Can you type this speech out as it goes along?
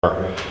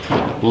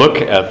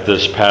look at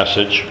this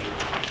passage.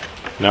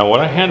 Now, what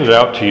I handed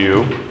out to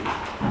you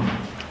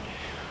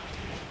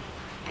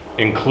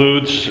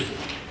includes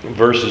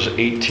verses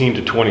 18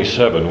 to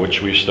 27,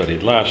 which we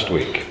studied last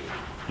week.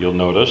 You'll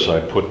notice I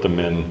put them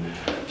in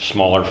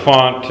smaller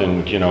font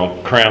and,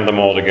 crammed them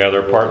all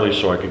together, partly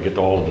so I could get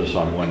all of this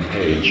on one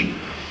page.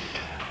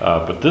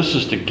 But this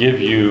is to give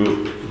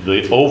you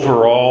the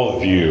overall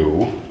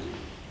view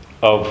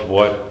of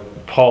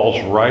what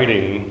Paul's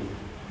writing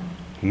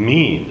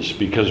means,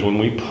 because when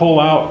we pull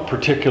out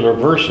particular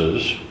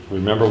verses,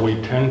 remember, we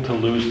tend to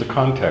lose the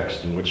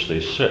context in which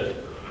they sit.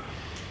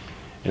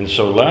 And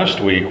so last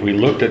week we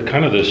looked at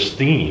kind of this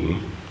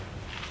theme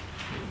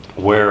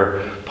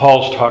where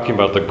Paul's talking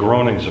about the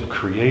groanings of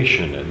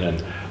creation and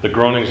then the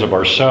groanings of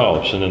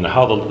ourselves, and then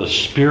how the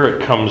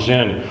Spirit comes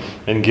in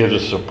and gives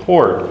us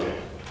support.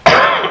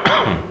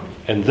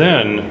 And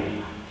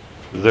then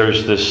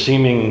there's this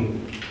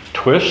seeming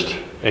twist,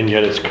 and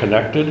yet it's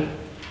connected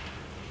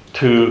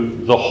to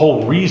the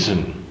whole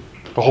reason,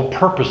 the whole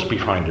purpose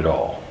behind it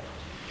all.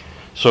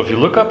 So if you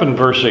look up in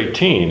verse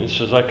 18, it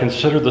says, I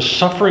consider the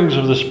sufferings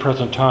of this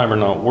present time are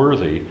not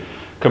worthy,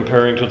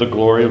 comparing to the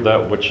glory of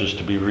that which is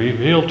to be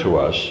revealed to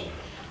us.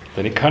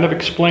 Then he kind of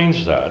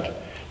explains that.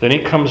 Then he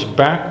comes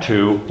back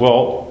to,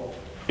 well,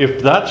 if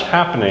that's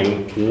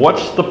happening,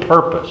 what's the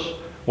purpose?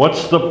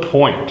 What's the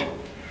point?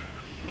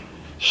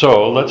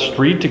 So let's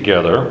read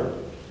together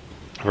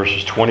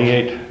verses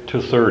 28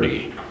 to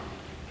 30.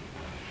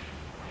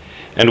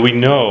 And we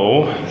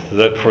know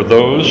that for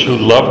those who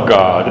love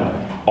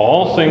God,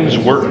 all things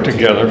work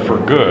together for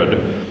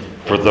good,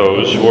 for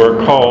those who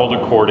are called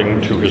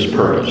according to his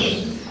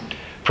purpose.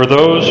 For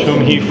those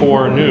whom he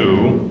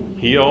foreknew,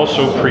 he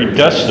also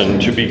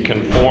predestined to be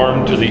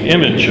conformed to the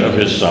image of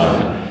his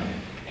Son,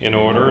 in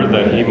order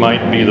that he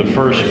might be the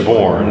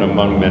firstborn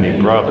among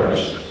many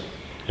brothers.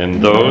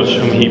 And those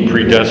whom he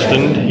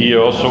predestined, he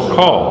also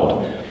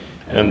called.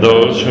 And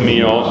those whom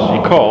he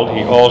called,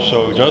 he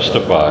also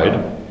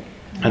justified.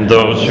 And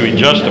those who he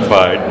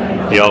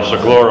justified, he also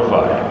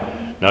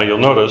glorified. Now you'll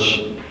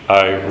notice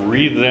I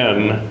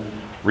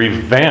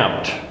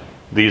revamped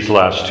these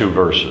last two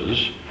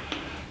verses,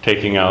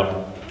 taking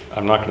out,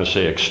 I'm not going to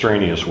say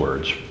extraneous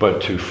words,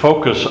 but to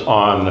focus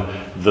on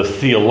the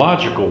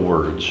theological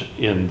words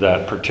in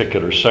that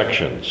particular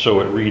section. So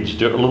it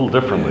reads a little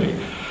differently.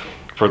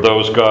 For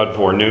those God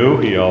foreknew,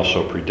 he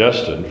also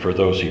predestined. For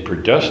those he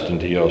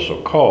predestined, he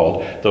also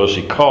called. Those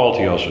he called,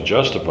 he also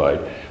justified.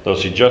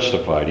 Those he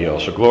justified, he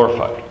also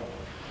glorified.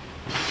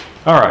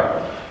 All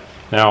right.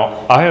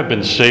 Now, I have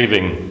been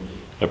saving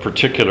a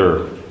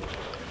particular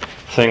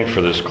thing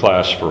for this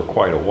class for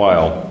quite a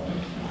while.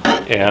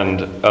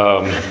 And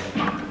I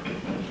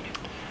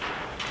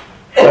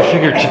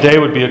figured today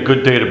would be a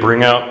good day to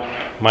bring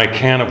out my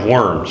can of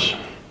worms.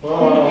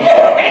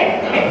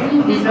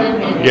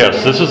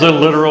 Yes, this is a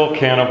literal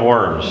can of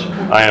worms.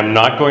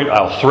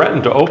 I'll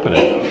threaten to open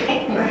it.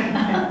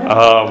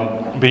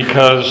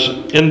 Because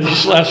in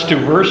these last two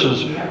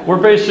verses, we're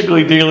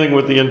basically dealing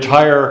with the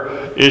entire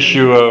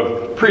issue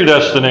of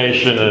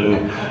predestination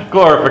and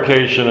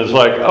glorification. It's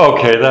like,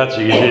 okay, that's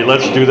easy.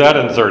 Let's do that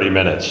in 30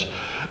 minutes.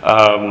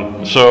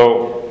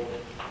 So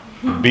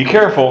be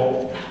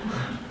careful.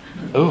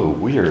 Oh,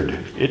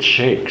 weird. It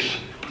shakes.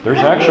 There's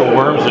actual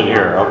worms in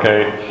here,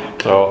 okay?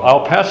 So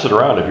I'll pass it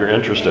around if you're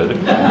interested.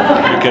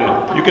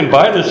 You can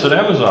buy this at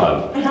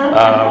Amazon,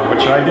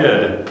 which I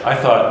did. I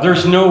thought,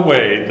 there's no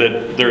way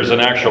that there's an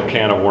actual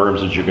can of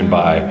worms that you can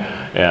buy.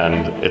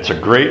 And it's a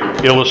great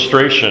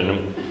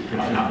illustration.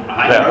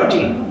 High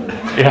protein.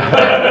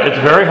 Yeah, it's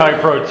very high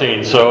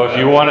protein. So if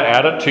you want to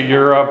add it to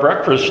your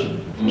breakfast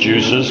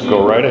juices,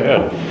 go right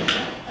ahead.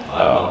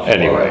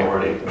 Anyway,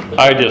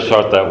 I just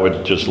thought that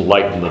would just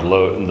lighten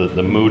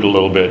the mood a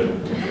little bit.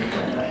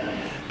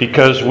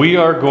 Because we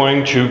are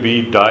going to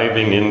be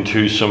diving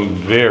into some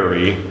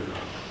very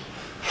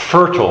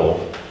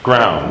fertile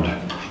ground,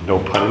 no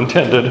pun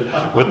intended,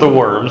 with the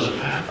worms,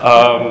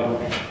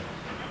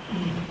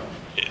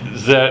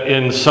 that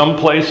in some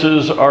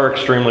places are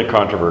extremely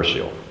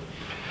controversial.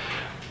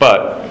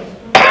 But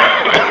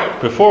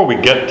before we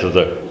get to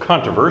the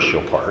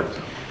controversial part,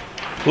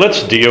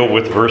 let's deal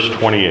with verse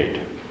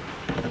 28.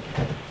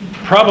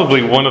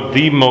 Probably one of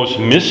the most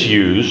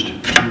misused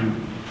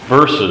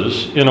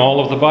verses in all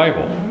of the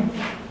Bible.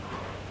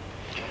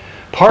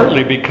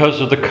 Partly because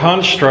of the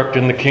construct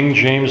in the King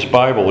James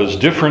Bible is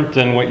different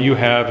than what you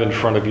have in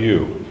front of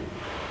you.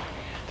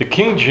 The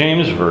King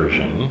James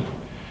Version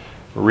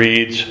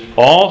reads,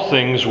 all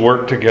things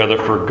work together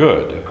for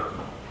good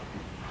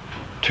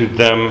to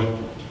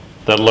them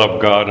that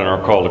love God and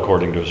are called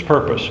according to his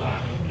purpose.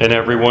 And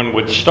everyone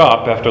would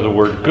stop after the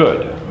word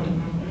good.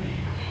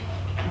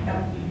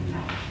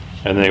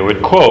 And they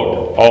would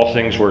quote, all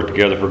things work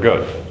together for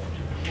good.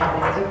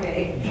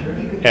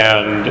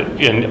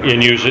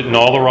 And use it in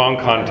all the wrong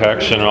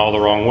contexts and in all the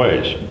wrong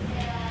ways.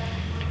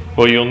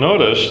 Well, you'll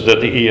notice that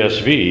the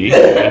ESV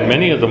and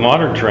many of the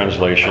modern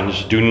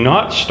translations do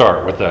not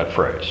start with that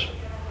phrase.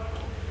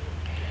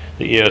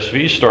 The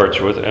ESV starts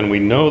with, and we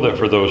know that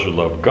for those who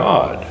love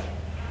God,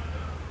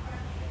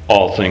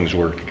 all things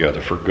work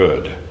together for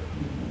good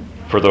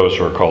for those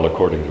who are called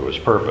according to his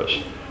purpose.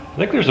 I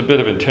think there's a bit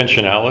of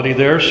intentionality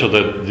there so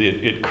that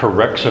it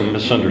corrects a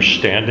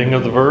misunderstanding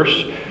of the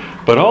verse,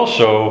 but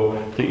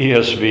also the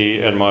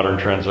ESV and modern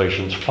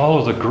translations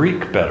follow the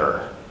Greek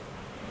better.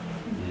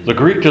 The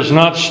Greek does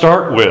not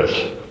start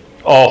with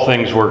all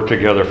things work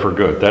together for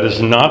good. That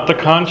is not the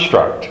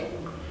construct.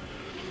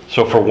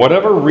 So for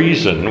whatever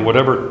reason,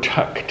 whatever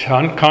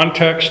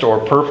context or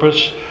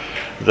purpose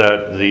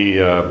that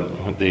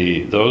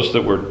those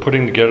that were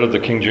putting together the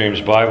King James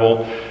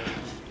Bible,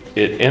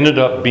 it ended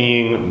up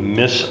being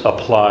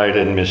misapplied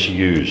and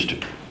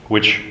misused,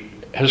 which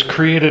has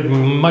created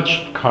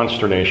much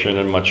consternation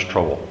and much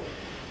trouble.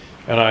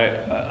 And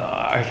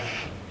I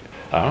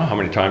don't know how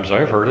many times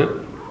I've heard it.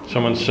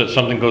 Someone says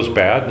something goes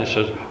bad and it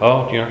says,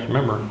 oh,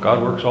 remember,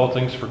 God works all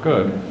things for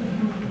good.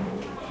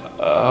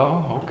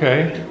 Oh,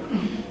 okay.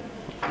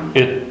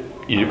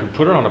 You can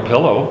put it on a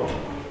pillow,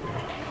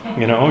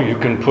 you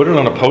can put it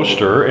on a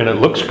poster and it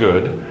looks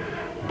good,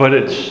 but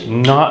it's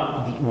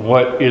not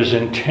what is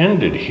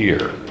intended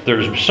here.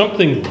 There's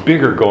something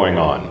bigger going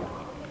on,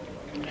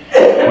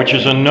 which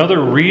is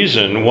another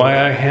reason why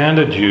I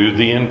handed you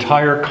the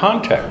entire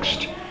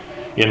context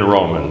in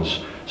Romans,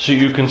 so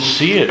you can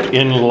see it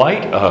in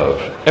light of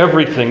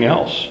everything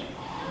else.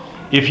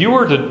 If you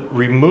were to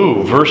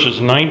remove verses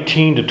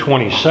 19 to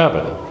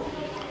 27,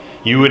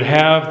 you would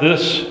have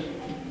this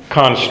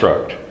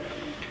construct.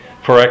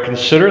 For I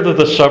consider that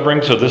the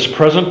sufferings of this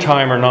present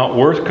time are not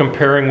worth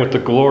comparing with the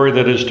glory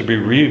that is to be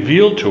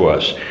revealed to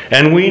us.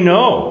 And we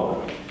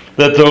know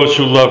that for those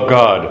who love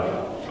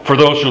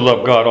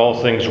God, all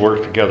things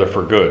work together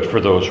for good, for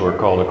those who are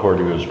called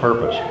according to his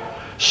purpose.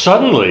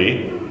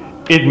 Suddenly,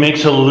 it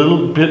makes a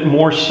little bit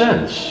more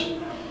sense.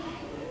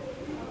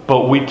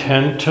 But we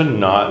tend to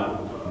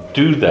not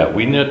do that.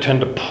 We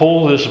tend to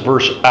pull this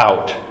verse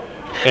out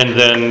and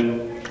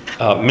then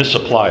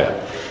misapply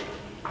it.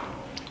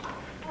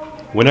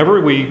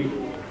 Whenever we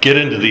get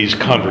into these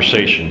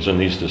conversations and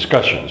these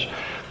discussions,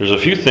 there's a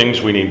few things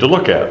we need to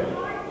look at.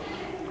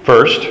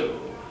 First,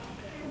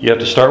 you have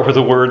to start with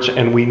the words,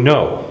 and we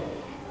know.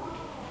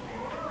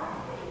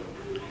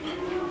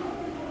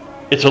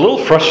 It's a little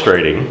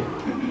frustrating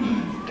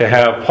to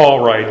have Paul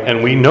write,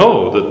 and we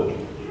know that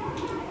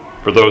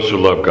for those who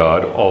love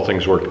God, all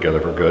things work together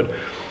for good.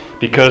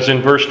 Because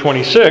in verse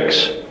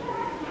 26,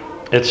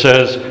 it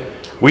says,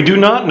 we do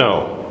not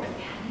know.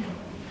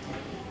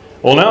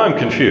 Well, now I'm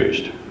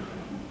confused.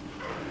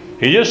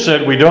 He just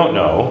said we don't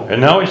know,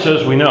 and now he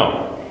says we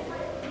know.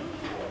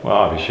 Well,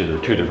 obviously there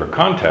are two different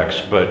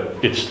contexts, but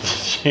it's the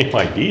same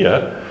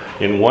idea.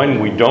 In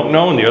one we don't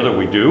know, and the other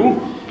we do.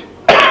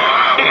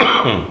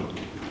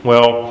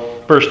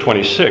 Well, verse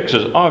 26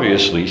 is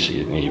obviously,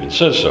 see, it even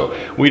says so,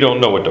 we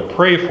don't know what to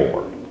pray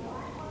for.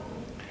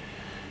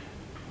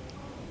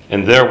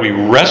 And there we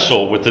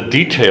wrestle with the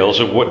details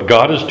of what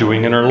God is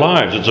doing in our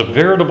lives. It's a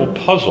veritable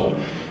puzzle.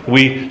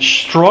 We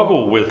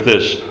struggle with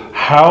this.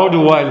 How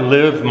do I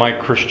live my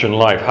Christian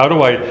life? How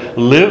do I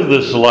live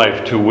this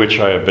life to which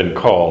I have been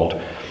called?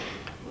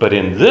 But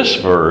in this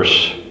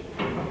verse,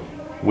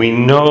 we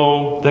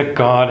know that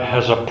God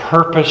has a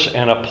purpose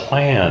and a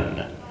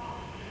plan.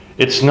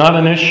 It's not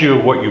an issue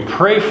of what you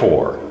pray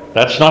for.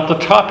 That's not the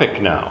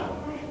topic now.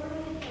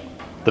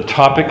 The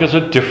topic is a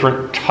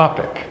different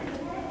topic.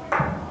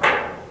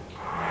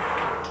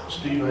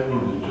 Steve, I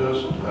need to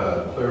just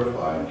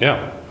clarify.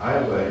 Yeah. I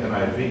have a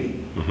NIV,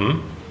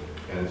 Mm-hmm.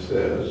 and it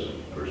says,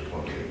 verse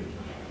 28,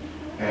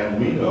 and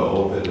we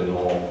know that in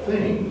all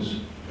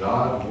things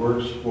God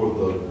works for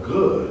the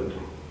good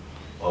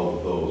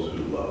of those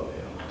who love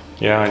him.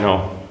 Yeah, I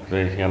know.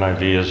 The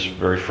NIV is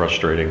very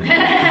frustrating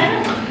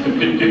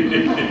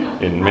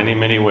in many,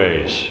 many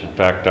ways. In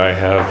fact, I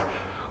have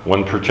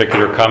one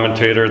particular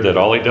commentator that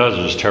all he does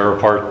is tear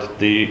apart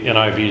the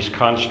NIV's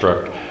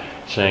construct,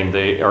 saying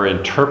they are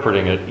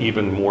interpreting it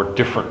even more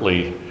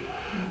differently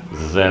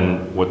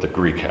than what the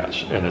Greek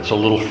has. And it's a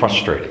little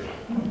frustrating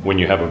when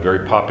you have a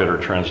very popular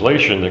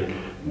translation that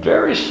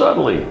very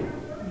subtly,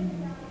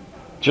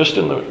 just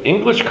in the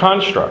English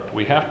construct,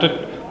 we have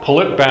to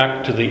pull it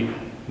back to the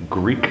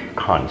Greek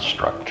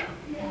construct.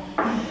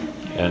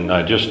 And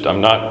I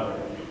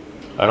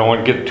don't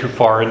want to get too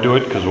far into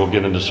it because we'll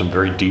get into some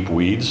very deep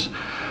weeds.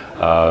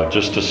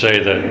 Just to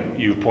say that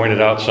you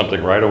pointed out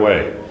something right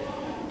away.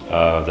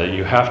 That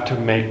you have to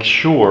make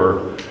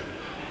sure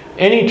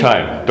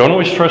anytime, don't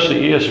always trust the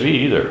ESV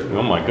either.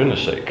 Oh my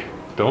goodness sake.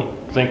 Don't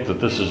think that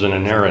this is an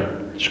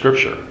inerrant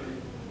scripture.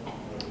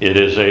 It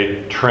is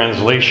a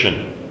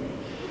translation.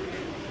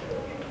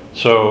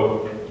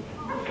 So,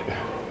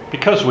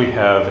 because we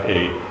have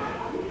a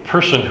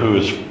person who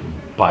is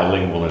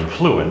bilingual and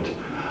fluent,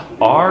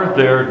 are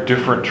there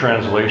different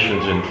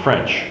translations in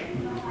French?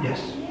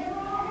 Yes.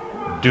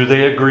 Do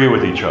they agree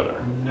with each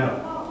other?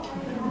 No.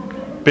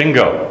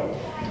 Bingo.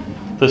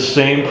 The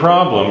same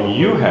problem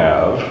you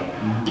have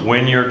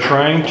when you're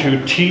trying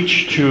to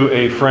teach to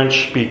a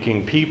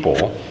French-speaking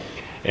people,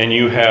 and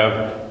you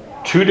have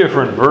two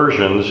different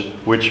versions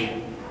which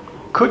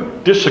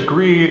could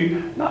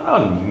disagree, not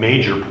on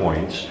major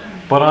points,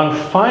 But on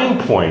fine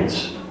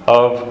points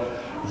of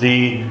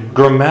the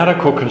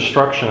grammatical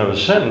construction of a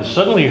sentence,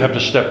 suddenly you have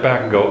to step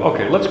back and go,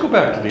 okay, let's go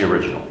back to the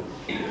original.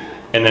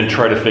 And then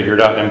try to figure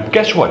it out. And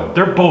guess what?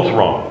 They're both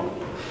wrong.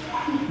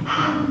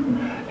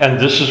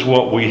 And this is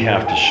what we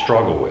have to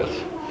struggle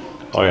with.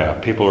 Oh yeah,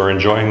 people are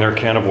enjoying their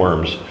can of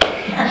worms.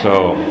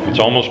 So it's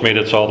almost made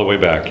its all the way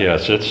back.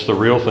 Yes, it's the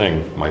real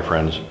thing, my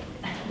friends.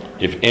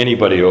 If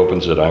anybody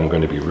opens it, I'm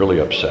going to be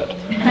really upset.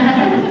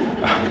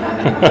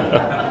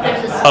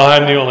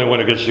 I'm the only one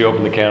who gets to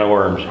open the can of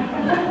worms.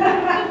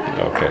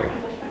 Okay.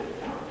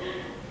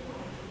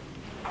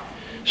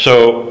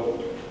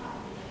 So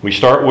we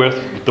start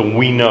with the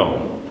we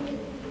know.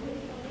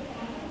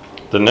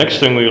 The next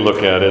thing we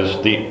look at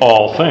is the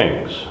all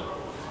things.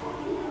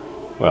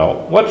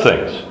 Well, what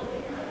things?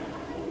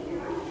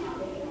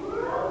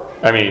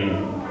 I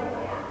mean,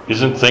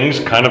 isn't things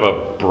kind of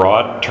a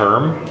broad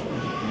term?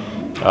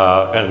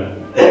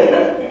 And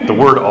the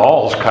word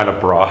all is kind of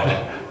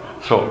broad.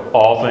 So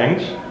all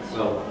things?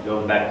 So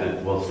going back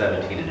to,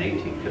 17 and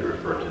 18 could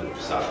refer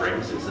to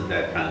sufferings. Isn't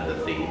that kind of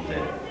the theme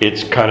that?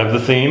 It's kind of the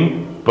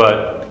theme,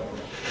 but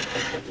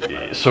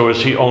so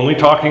is he only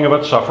talking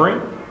about suffering?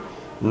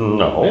 Maybe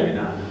No,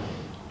 not.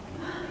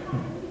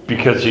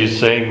 because he's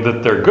saying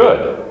that they're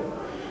good.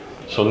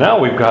 So now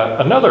we've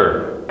got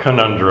another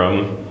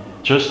conundrum,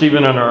 just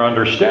even in our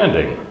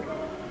understanding.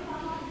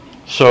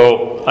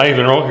 So I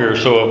even wrote here,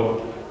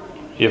 so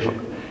if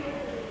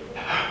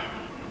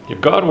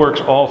God works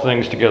all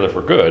things together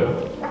for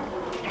good,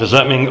 does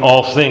that mean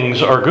all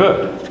things are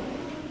good?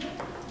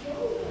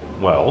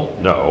 Well,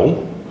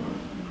 no,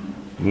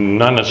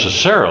 not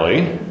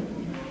necessarily.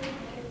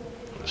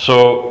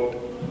 So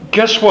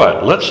guess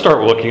what? Let's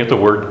start looking at the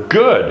word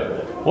good.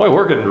 Boy,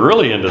 we're getting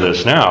really into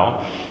this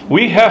now.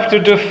 We have to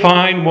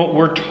define what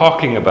we're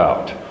talking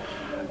about.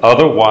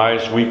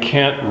 Otherwise, we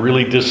can't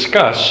really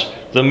discuss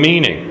the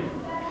meaning.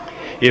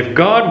 If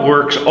God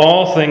works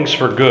all things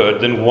for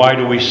good, then why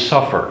do we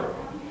suffer?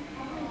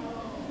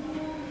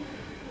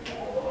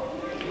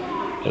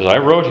 As I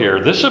wrote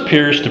here, this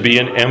appears to be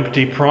an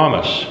empty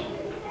promise.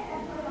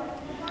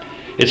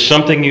 It's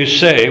something you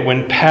say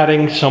when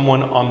patting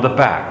someone on the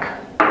back.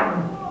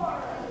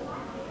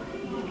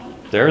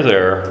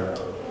 There.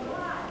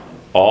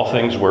 All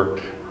things work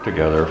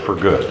together for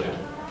good.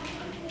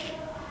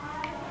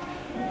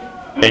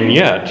 And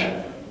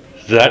yet,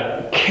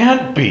 that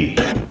can't be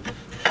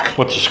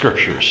what the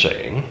Scripture is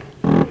saying.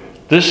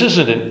 This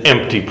isn't an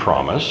empty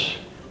promise.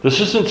 This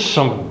isn't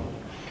some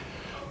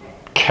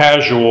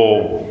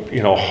casual,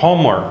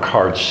 Hallmark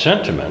card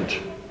sentiment.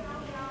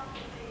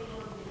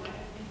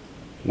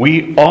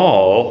 We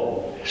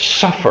all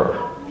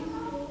suffer.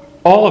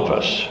 All of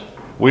us.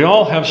 We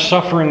all have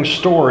suffering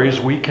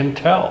stories we can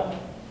tell.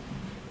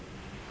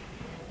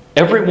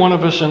 Every one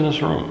of us in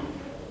this room.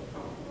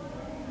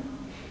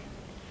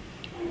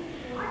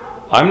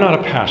 I'm not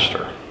a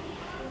pastor.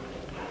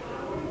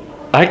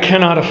 I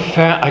cannot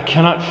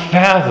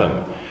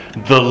fathom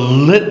the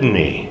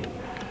litany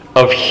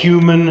of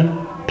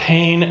human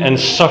pain and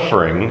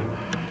suffering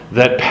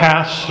that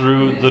pass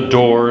through the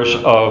doors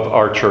of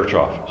our church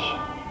office.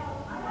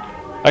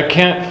 I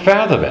can't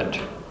fathom it.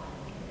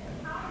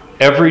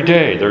 Every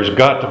day there's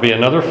got to be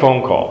another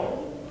phone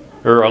call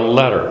or a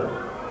letter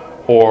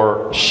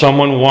or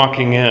someone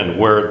walking in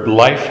where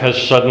life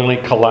has suddenly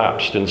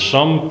collapsed in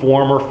some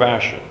form or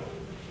fashion.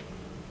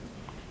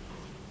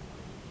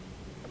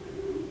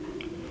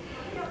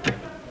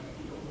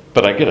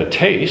 But I get a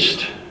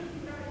taste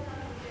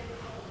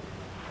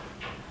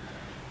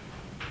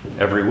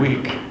every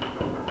week.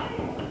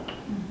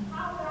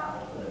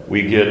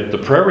 We get the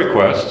prayer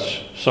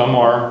requests. Some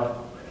are,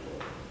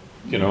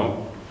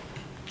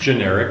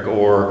 generic,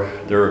 or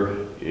they're,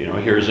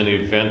 here's an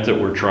event that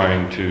we're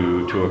trying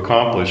to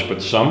accomplish,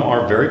 but some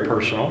are very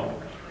personal.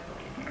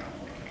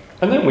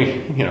 And then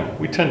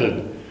we tend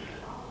to,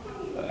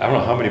 I don't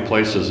know how many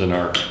places in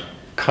our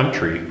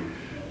country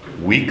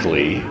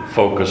weekly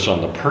focus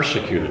on the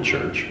persecuted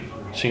church.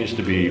 It seems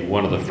to be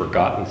one of the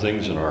forgotten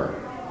things in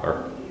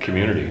our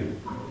community.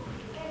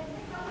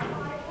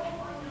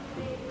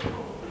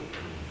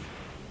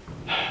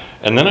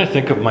 And then I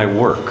think of my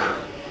work.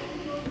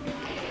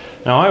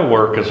 Now, I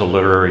work as a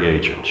literary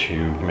agent.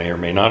 You may or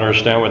may not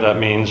understand what that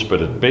means,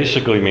 but it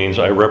basically means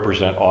I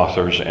represent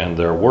authors and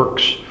their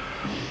works.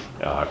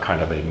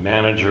 Kind of a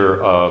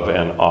manager of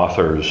an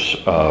author's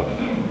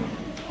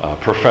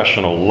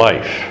professional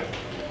life.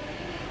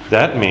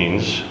 That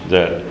means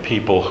that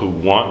people who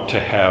want to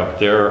have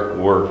their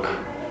work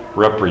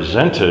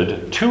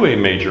represented to a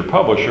major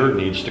publisher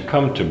needs to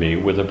come to me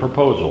with a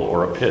proposal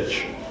or a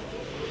pitch.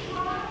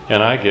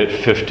 And I get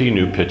 50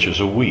 new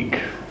pitches a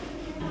week.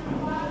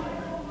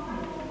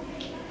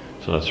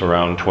 So that's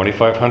around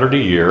 2,500 a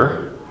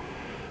year.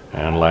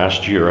 And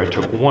last year I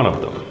took one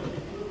of them.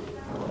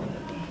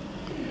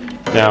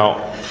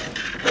 Now,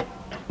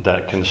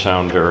 that can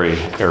sound very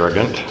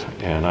arrogant,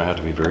 and I have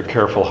to be very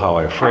careful how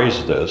I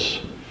phrase this.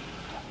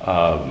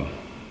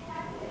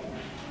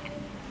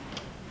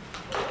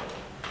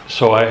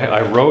 So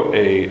I wrote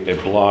a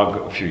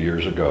blog a few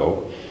years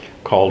ago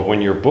called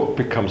When Your Book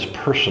Becomes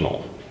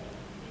Personal.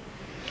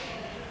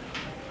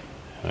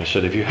 And I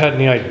said, if you had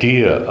any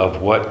idea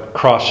of what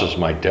crosses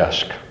my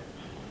desk,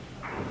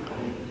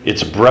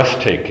 it's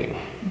breathtaking.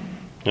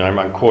 And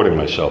I'm quoting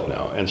myself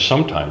now, and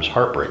sometimes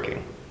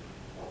heartbreaking.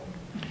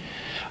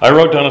 I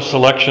wrote down a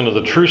selection of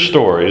the true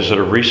stories that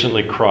have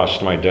recently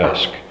crossed my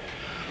desk.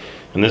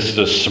 And this is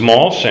a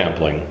small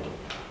sampling,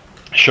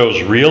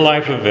 shows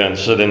real-life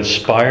events that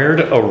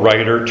inspired a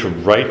writer to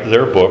write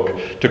their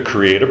book, to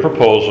create a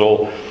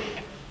proposal,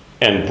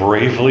 and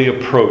bravely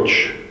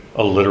approach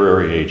a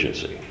literary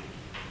agency.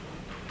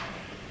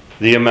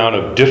 The amount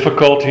of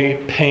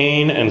difficulty,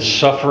 pain, and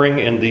suffering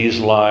in these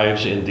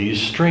lives, in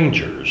these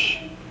strangers,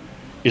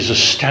 is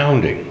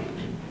astounding.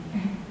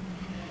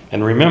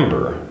 And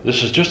remember,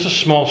 this is just a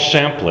small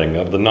sampling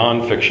of the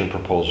nonfiction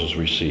proposals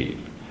we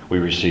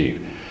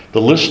receive.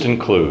 The list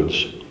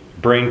includes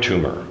brain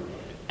tumor,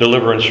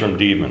 deliverance from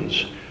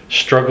demons,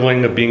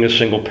 struggling of being a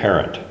single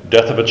parent,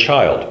 death of a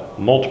child,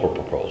 multiple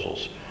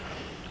proposals,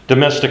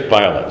 domestic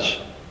violence,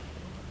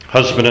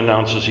 husband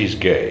announces he's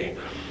gay,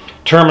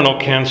 terminal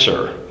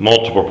cancer,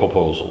 multiple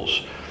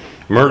proposals,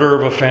 murder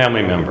of a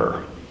family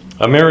member,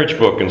 a marriage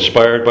book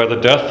inspired by the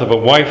death of a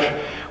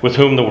wife with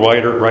whom the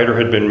writer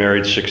had been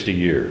married 60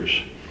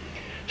 years,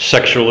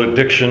 sexual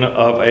addiction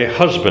of a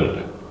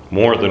husband,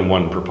 more than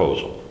one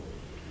proposal,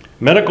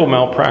 medical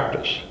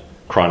malpractice,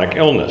 chronic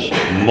illness,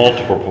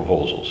 multiple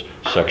proposals,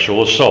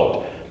 sexual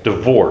assault,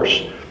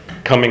 divorce,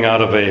 coming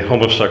out of a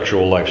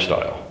homosexual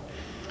lifestyle.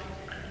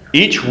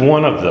 Each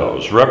one of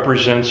those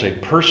represents a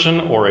person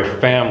or a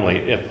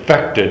family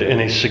affected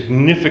in a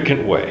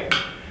significant way.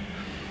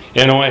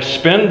 And when I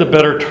spend the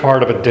better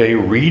part of a day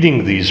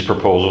reading these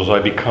proposals, I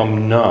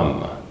become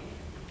numb.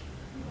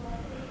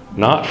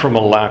 Not from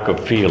a lack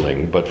of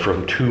feeling, but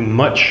from too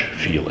much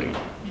feeling.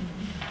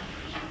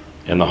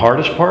 And the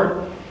hardest part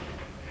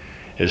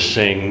is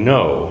saying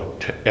no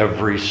to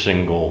every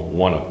single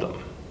one of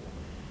them.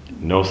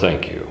 No,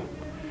 thank you.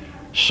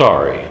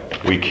 Sorry,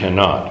 we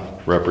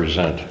cannot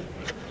represent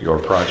your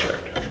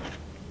project.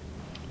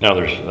 Now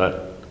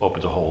that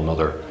opens a whole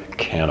nother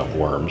can of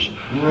worms.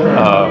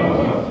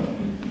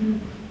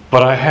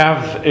 But I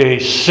have a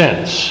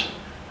sense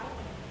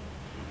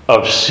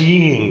of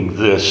seeing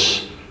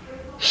this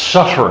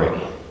suffering,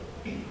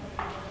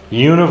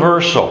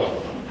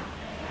 universal,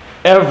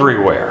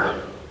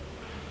 everywhere.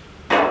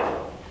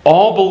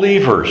 All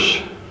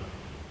believers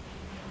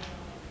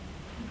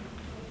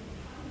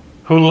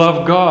who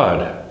love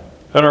God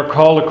and are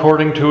called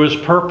according to His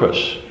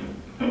purpose.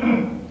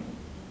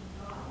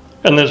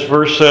 And this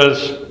verse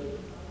says,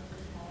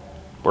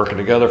 working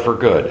together for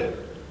good.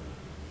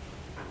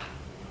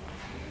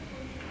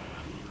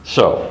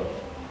 So,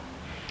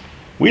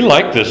 we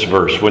like this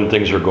verse when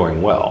things are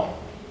going well.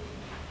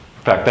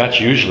 In fact, that's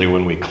usually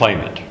when we claim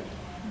it.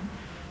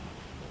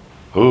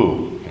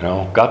 Ooh,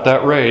 got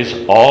that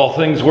raise. All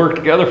things work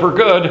together for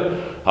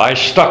good. I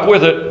stuck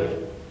with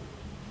it.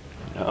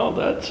 No,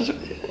 that's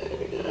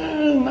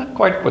not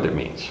quite what it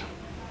means.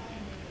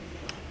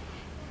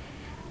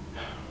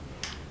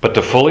 But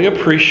to fully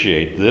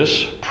appreciate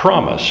this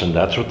promise, and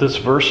that's what this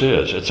verse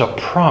is, it's a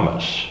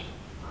promise.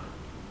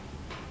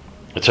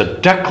 It's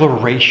a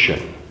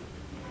declaration.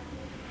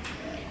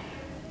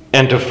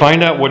 And to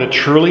find out what it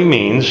truly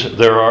means,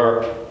 there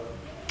are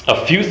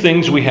a few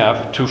things we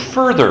have to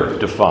further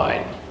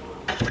define,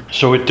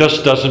 so it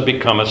just doesn't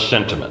become a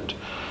sentiment.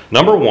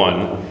 Number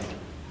one,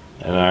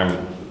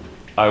 and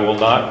I will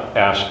not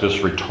ask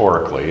this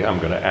rhetorically, I'm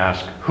going to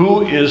ask,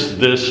 who is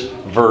this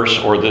verse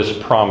or this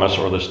promise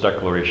or this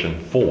declaration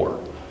for?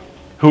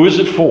 Who is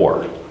it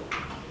for?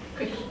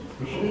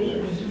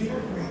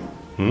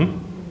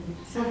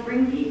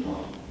 Suffering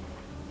people.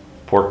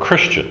 For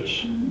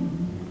Christians.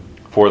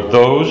 For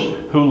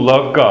those who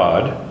love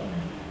God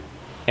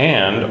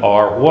and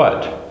are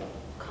what?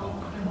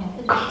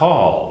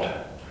 Called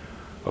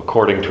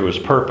according to His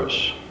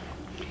purpose.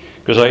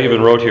 Because I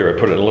even wrote here, I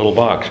put it in a little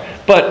box.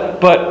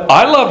 But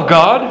I love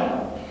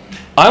God.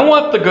 I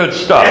want the good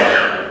stuff.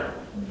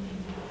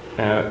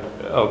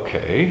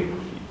 Okay.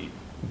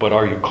 But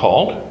are you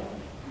called?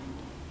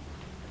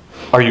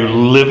 Are you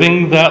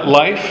living that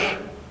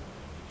life?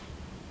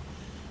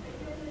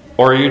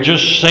 Or are you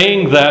just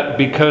saying that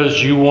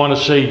because you want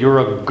to say you're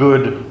a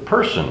good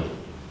person?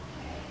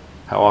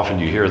 How often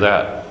do you hear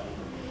that?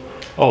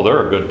 Oh,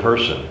 they're a good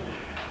person.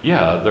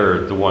 Yeah,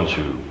 they're the ones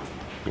who,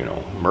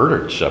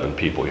 murdered 7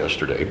 people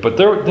yesterday, but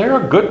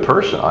they're a good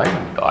person.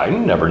 I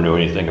never knew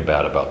anything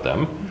bad about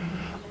them.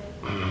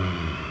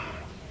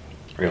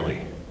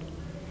 Really?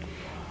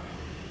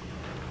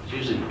 It's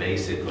usually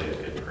basically a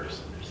good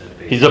person.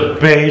 He's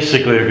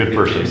basically a good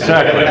person.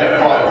 Exactly.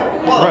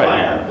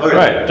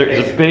 Right.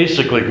 It's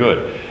basically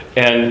good.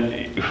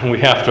 And we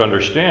have to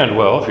understand,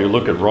 well, if you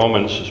look at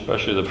Romans,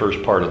 especially the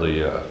first part of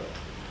the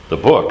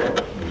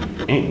book,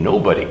 ain't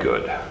nobody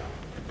good.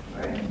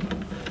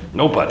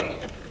 Nobody.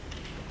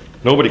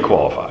 Nobody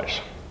qualifies.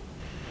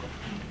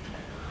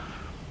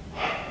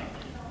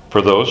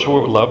 For those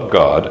who love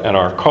God and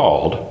are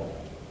called,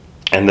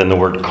 and then the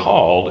word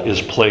called is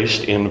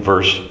placed in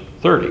verse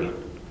 30.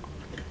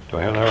 Do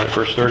I have that right?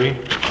 Verse 30?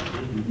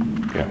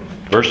 Yeah.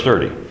 Verse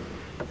 30.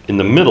 In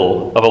the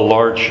middle of a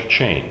large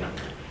chain.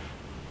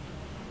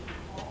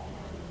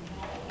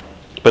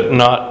 But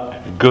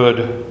not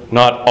good,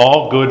 not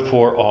all good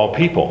for all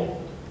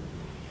people.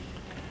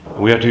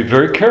 We have to be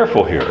very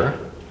careful here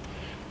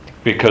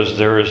because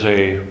there is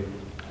a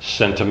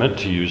sentiment,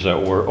 to use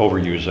that word,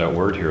 overuse that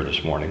word here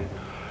this morning,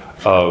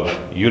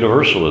 of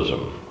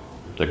universalism.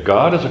 That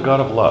God is a God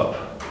of love.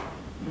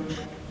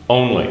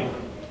 Only.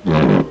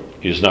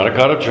 He's not a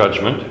God of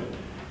judgment.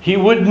 He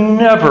would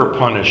never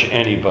punish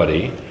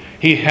anybody.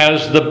 He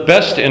has the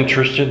best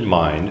interest in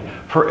mind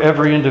for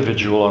every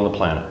individual on the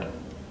planet.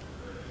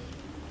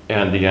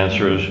 And the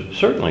answer is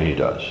certainly he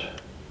does.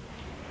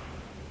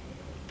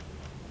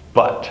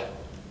 But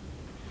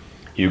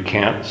you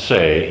can't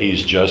say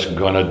he's just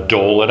going to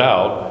dole it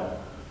out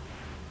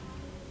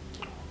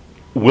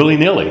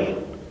willy-nilly.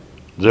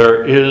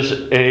 There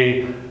is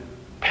a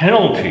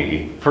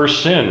penalty for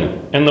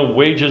sin, and the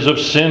wages of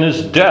sin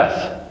is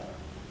death.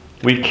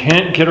 We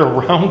can't get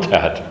around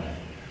that.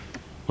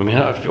 We may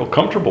not feel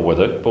comfortable with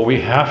it, but we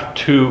have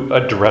to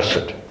address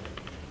it.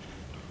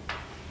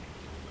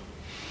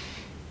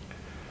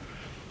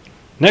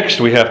 Next,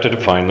 we have to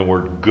define the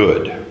word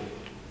good.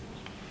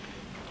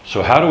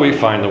 So how do we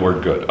find the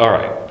word good? All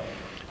right.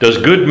 Does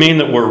good mean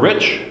that we're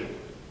rich?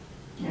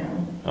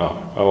 No.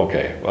 Oh,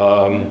 okay.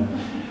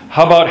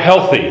 How about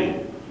healthy?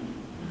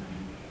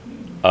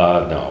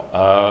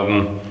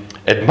 No.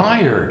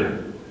 Admired.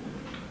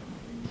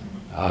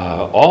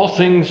 All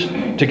things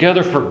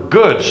together for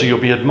good, so you'll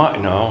be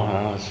admired. No,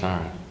 that's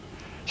not.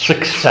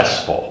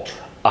 Successful.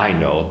 I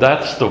know.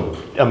 That's the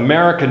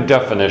American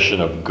definition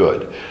of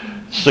good.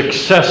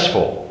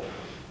 Successful.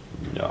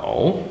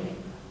 No.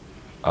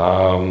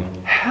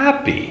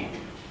 Happy.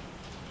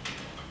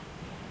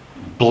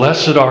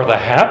 Blessed are the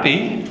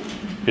happy.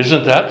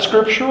 Isn't that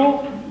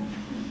scriptural?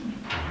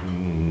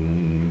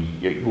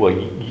 Well,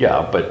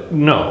 yeah, but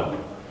no.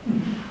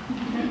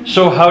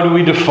 So how do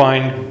we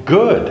define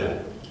good?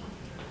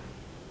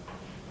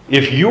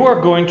 If you are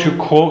going to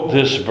quote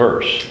this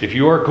verse, if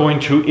you are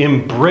going to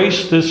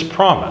embrace this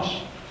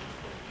promise,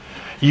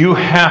 you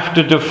have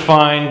to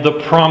define the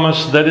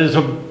promise that is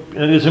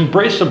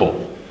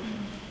embraceable.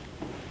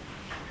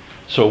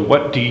 So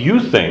what do you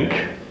think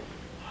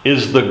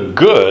is the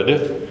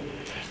good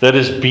that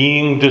is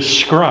being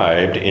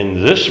described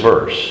in this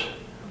verse?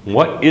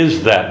 What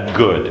is that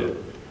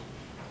good?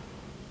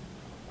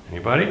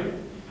 Anybody?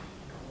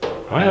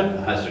 Go ahead.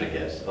 I hazard a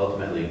guess.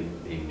 Ultimately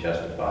being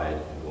justified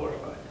and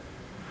glorified.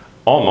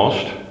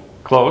 Almost.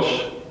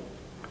 Close.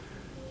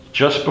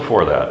 Just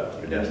before that.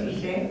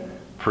 Predestined.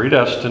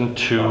 Predestined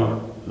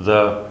to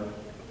the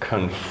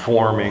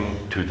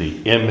conforming to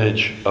the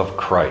image of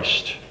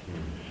Christ.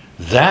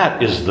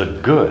 That is the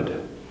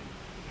good.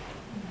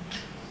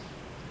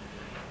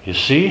 You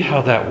see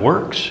how that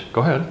works?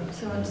 Go ahead.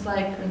 So it's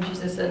like when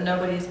Jesus said,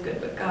 nobody's good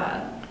but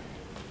God.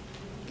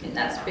 I mean,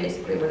 that's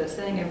basically what it's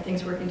saying.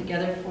 Everything's working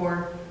together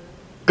for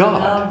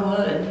God. the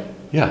good.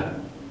 Yeah.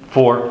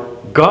 For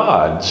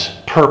God's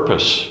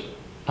purpose,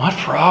 not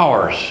for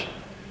ours.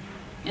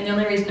 And the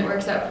only reason it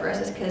works out for us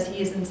is because He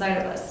is inside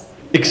of us.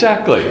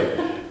 Exactly.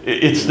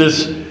 It's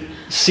this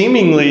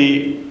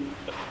seemingly,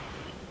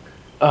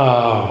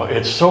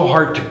 it's so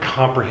hard to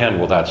comprehend.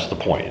 Well, that's the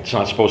point. It's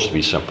not supposed to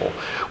be simple.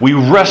 We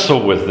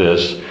wrestle with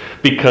this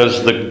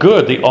because the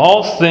good, the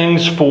all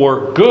things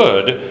for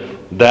good,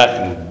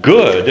 that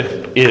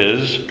good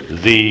is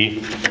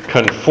the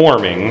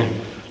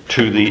conforming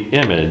to the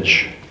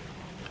image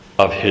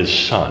of His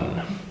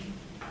Son.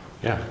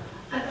 Yeah.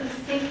 I was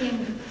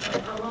thinking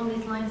along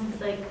these lines,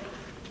 it's like,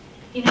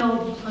 you know,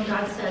 when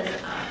God says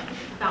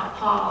about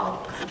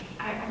Paul,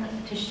 I'm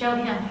to show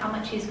him how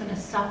much he's going to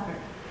suffer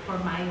for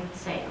my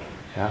sake.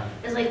 Yeah.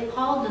 It's like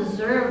Paul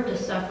deserved to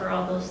suffer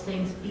all those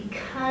things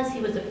because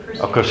he was a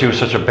person. Because he was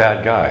such a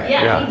bad guy.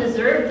 Yeah, he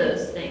deserved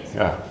those things.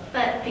 Yeah.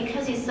 But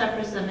because he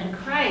suffers them in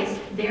Christ,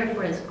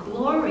 therefore his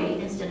glory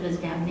instead of his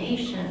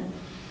damnation.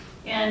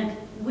 And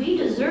we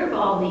deserve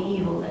all the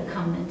evil that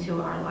comes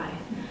into our life.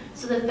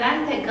 So the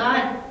fact that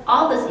God,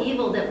 all this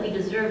evil that we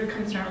deserve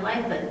comes in our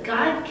life, but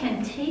God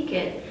can take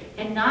it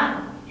and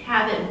not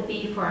have it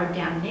be for our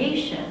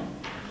damnation,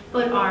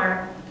 but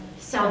our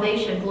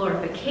salvation,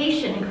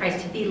 glorification in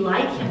Christ, to be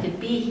like Him, to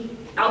be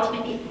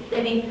ultimately,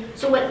 I mean,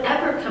 so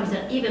whatever comes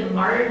in, even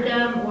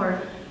martyrdom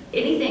or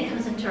anything that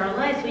comes into our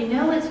lives, we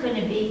know it's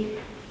going to be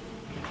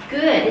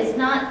good. It's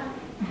not,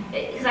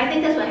 because I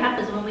think that's what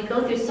happens when we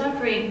go through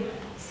suffering.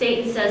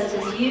 Satan says to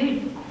us,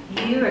 you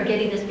are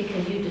getting this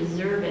because you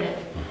deserve it.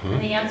 And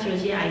the answer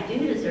is, yeah, I do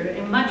deserve it,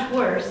 and much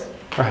worse.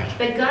 Right.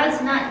 But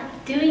God's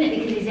not doing it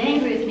because He's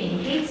angry with me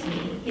and hates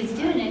me. He's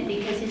doing it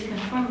because He's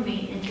conformed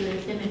me into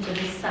His image of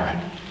His Son.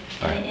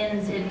 Right. And it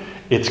ends in,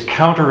 It's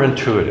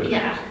counterintuitive.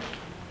 yeah.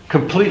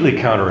 Completely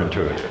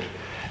counterintuitive.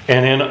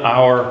 And in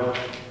our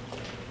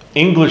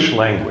English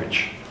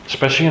language,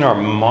 especially in our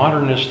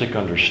modernistic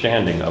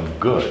understanding of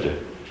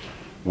good,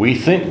 we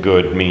think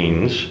good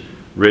means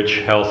rich,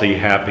 healthy,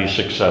 happy,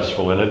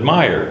 successful, and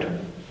admired.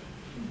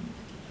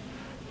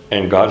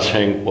 And God's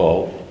saying,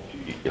 well,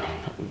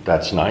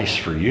 that's nice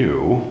for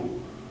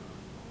you.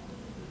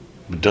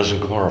 It doesn't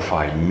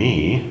glorify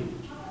me.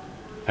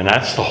 And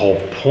that's the whole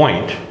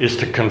point, is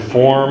to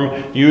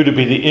conform you to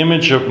be the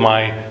image of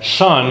my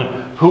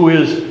Son, who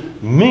is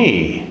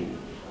me.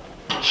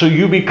 So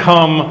you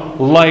become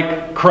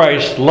like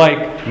Christ,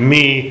 like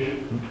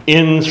me,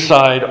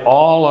 inside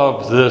all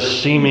of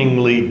this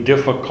seemingly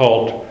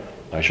difficult,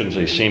 I shouldn't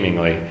say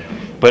seemingly,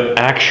 but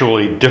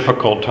actually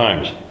difficult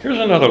times. Here's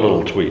another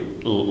little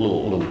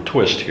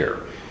twist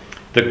here.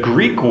 The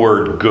Greek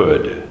word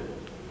good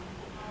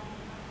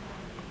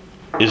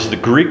is the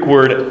Greek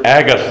word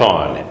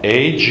agathon,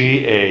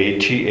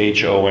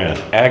 A-G-A-T-H-O-N,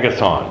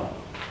 agathon.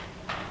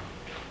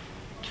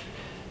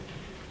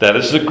 That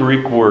is the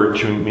Greek word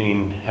to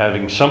mean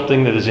having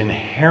something that is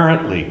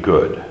inherently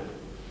good,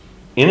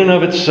 in and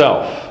of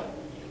itself.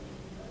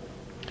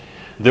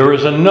 There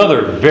is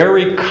another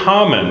very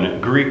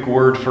common Greek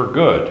word for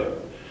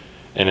good,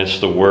 and it's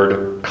the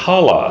word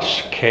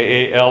kalos,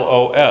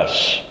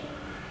 K-A-L-O-S.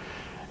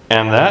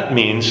 And that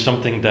means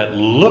something that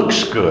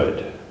looks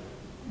good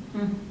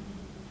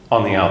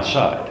on the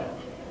outside.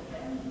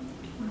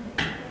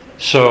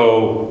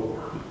 So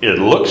it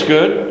looks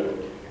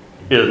good,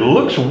 it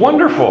looks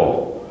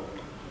wonderful,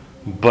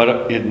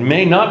 but it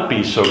may not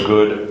be so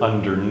good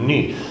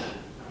underneath.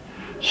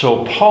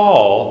 So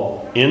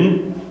Paul,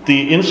 in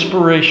the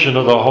inspiration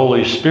of the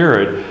Holy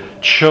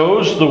Spirit,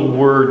 chose the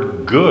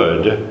word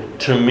good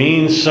to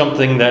mean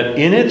something that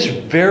in its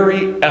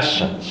very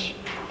essence,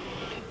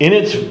 in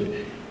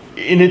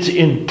its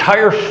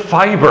entire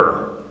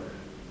fiber,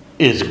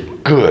 is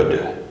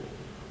good.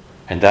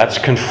 And that's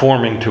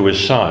conforming to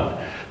his Son.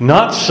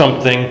 Not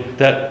something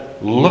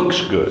that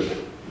looks good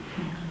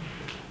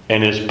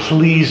and is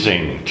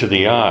pleasing to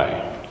the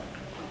eye.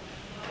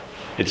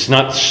 It's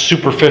not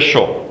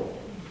superficial.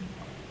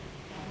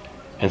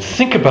 And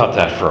think about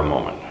that for a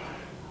moment.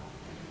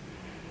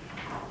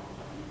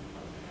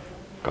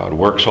 God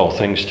works all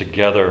things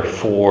together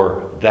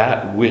for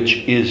that which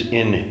is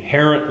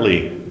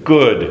inherently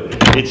good.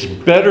 It's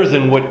better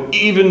than what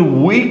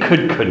even we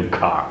could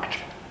concoct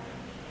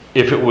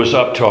if it was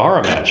up to our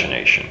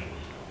imagination.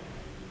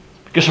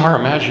 Because our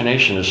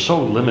imagination is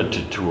so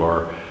limited to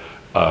our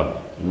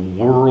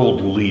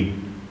worldly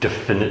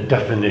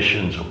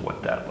definitions of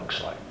what that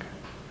looks like.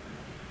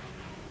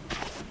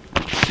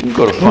 You can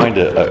go to find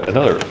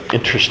another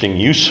interesting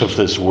use of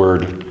this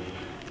word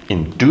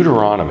in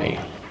Deuteronomy.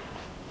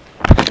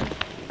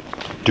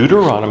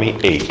 Deuteronomy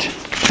 8.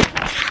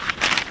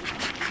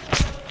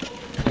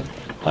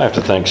 I have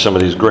to thank some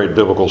of these great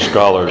biblical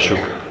scholars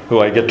who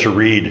I get to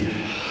read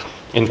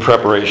in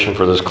preparation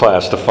for this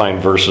class to find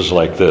verses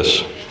like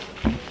this.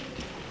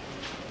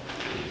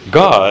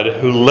 God,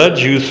 who led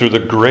you through the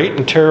great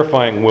and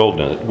terrifying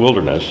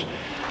wilderness,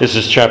 this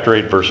is chapter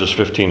 8, verses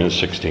 15 and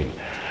 16.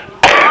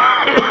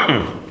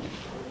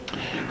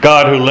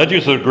 God, who led you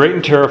through the great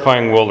and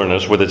terrifying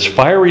wilderness with its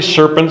fiery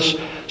serpents,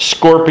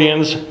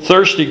 scorpions,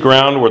 thirsty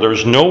ground where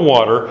there's no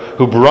water,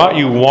 who brought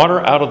you water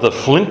out of the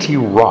flinty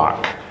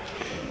rock,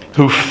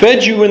 who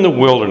fed you in the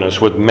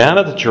wilderness with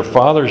manna that your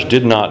fathers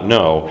did not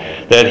know,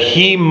 that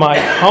he might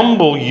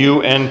humble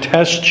you and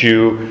test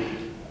you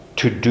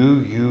to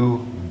do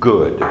you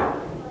good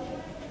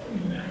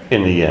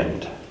in the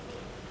end.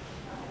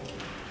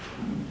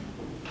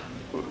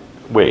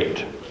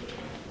 Wait.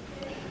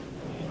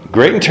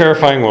 Great and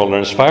terrifying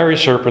wilderness, fiery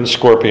serpents,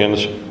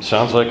 scorpions,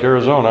 sounds like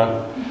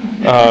Arizona,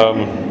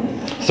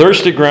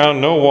 thirsty ground,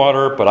 no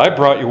water, but I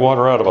brought you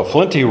water out of a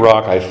flinty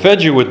rock. I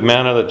fed you with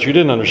manna that you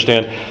didn't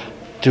understand,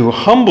 to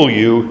humble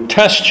you,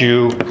 test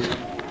you,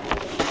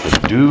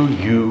 to do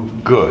you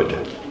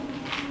good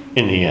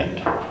in the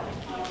end.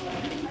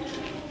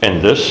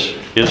 And this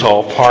is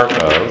all part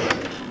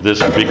of this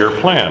bigger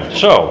plan.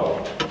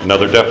 So,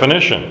 another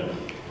definition.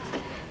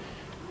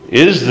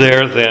 Is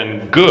there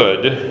then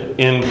good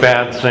in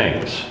bad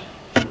things?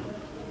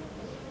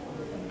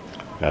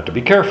 We have to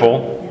be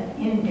careful.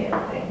 In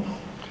bad things.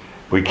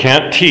 We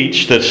can't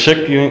teach that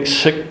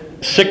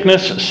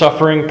sickness,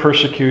 suffering,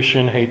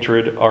 persecution,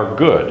 hatred are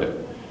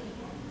good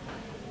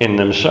in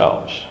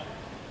themselves.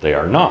 They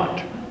are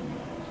not.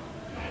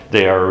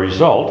 They are a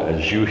result,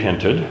 as you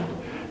hinted,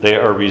 they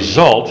are a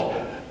result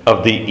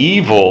of the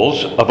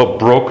evils of a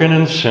broken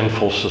and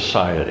sinful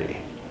society.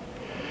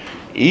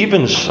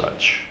 Even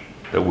such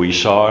that we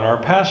saw in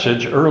our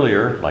passage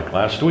earlier, like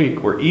last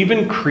week, where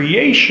even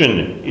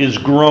creation is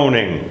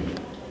groaning.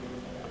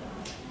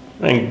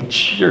 And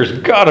there's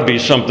got to be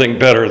something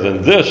better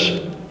than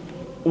this.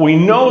 We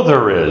know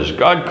there is.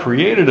 God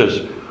created us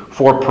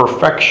for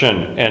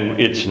perfection, and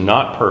it's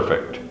not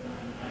perfect.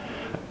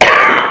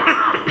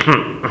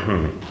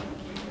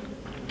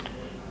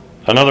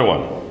 Another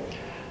one.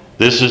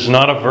 This is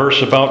not a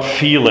verse about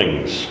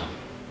feelings.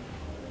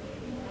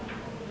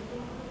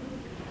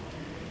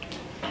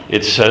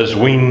 It says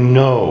we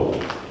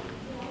know.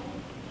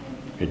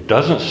 It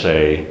doesn't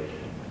say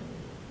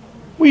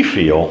we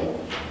feel,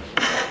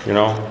 you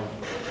know.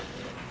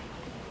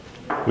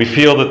 We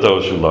feel that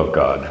those who love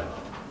God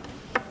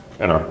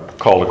and are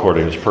called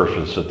according to his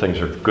purpose, that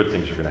good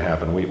things are going to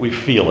happen. We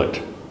feel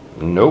it.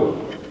 Nope.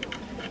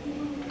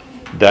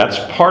 That's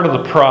part of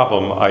the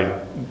problem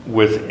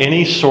with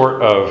any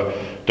sort of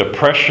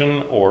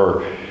depression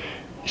or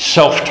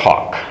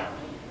self-talk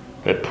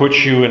that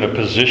puts you in a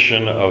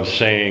position of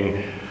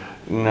saying,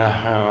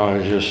 no,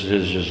 it's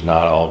just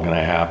not all going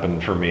to happen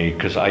for me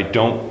because I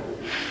don't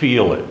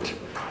feel it.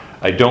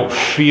 I don't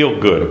feel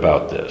good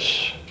about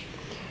this.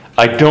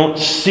 I don't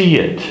see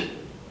it.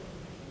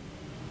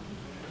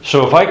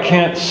 So if I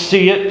can't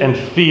see it and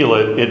feel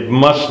it, it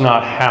must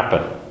not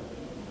happen.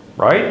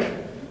 Right?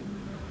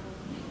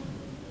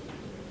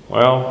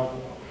 Well,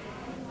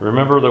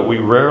 remember that we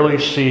rarely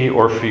see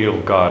or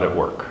feel God at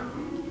work.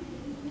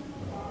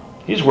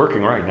 He's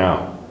working right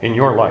now in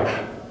your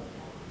life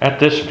at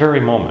this very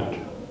moment.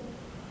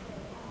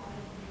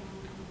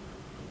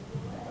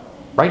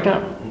 Right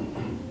now.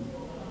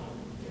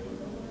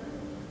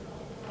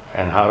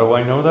 And how do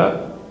I know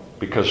that?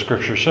 Because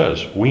Scripture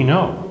says we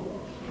know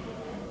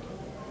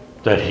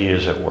that He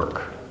is at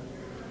work.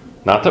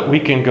 Not that we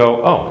can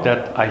go, oh,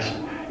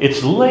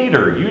 it's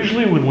later.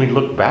 Usually when we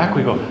look back,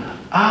 we go,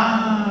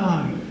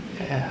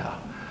 yeah.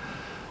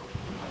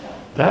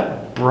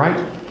 That bright,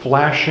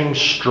 flashing,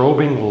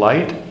 strobing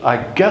light, I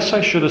guess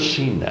I should have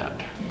seen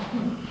that.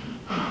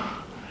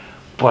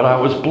 But I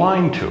was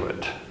blind to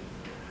it.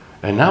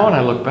 And now when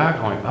I look back,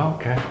 I'm like, oh,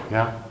 okay,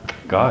 yeah,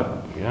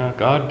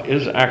 God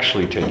is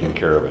actually taking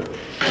care of it.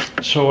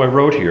 So I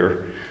wrote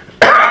here,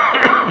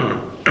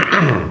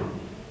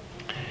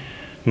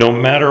 no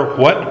matter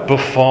what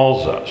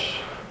befalls us,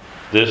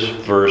 this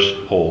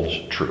verse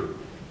holds true.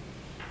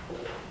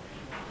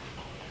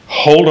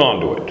 Hold on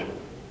to it.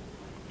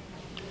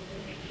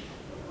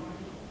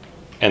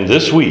 And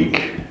this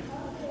week,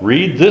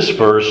 read this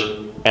verse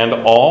and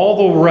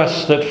all the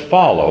rest that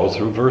follow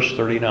through verse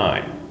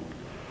 39.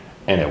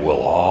 And it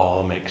will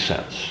all make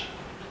sense.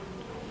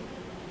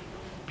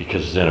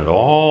 Because then it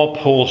all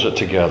pulls it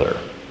together.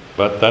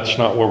 But that's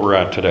not where we're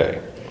at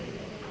today.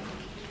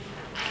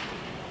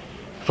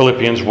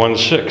 Philippians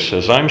 1:6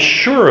 says, I'm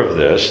sure of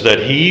this,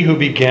 that he who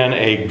began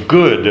a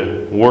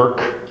good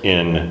work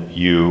in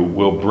you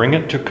will bring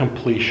it to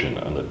completion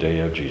on the day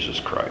of Jesus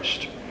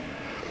Christ.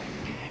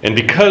 And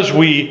because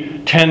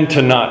we tend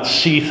to not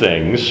see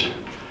things,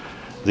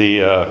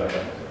 the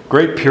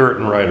great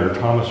Puritan writer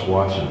Thomas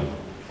Watson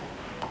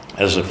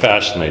has a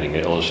fascinating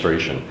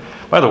illustration.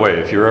 By the way,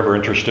 if you're ever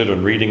interested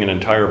in reading an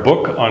entire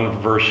book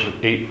on verse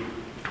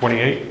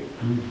 8:28,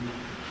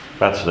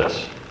 that's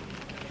this.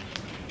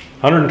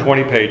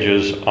 120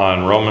 pages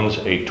on Romans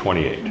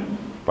 8:28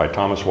 by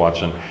Thomas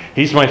Watson.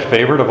 He's my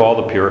favorite of all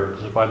the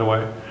Puritans, by the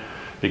way,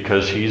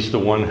 because he's the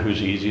one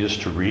who's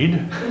easiest to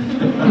read.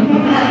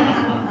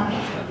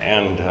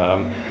 And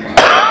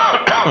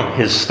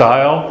his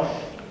style,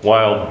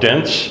 while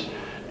dense,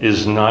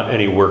 is not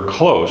anywhere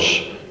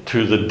close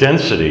to the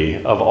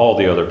density of all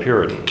the other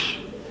Puritans.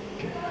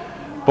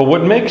 But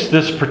what makes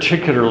this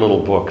particular little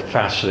book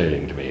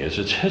fascinating to me is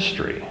its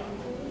history.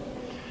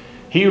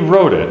 He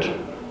wrote it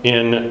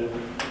and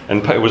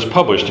it was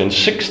published in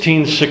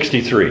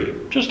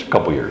 1663, just a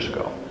couple years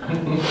ago,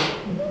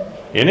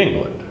 in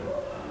England.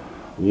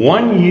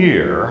 1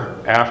 year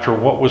after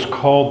what was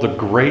called the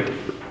Great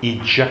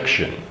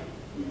Ejection.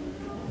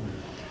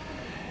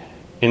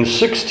 In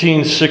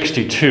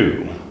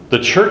 1662, the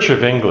Church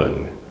of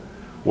England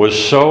was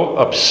so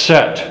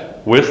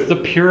upset with the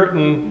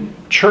Puritan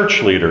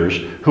church leaders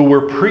who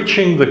were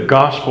preaching the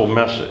gospel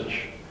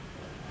message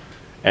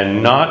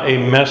and not a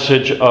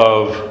message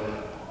of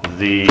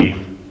the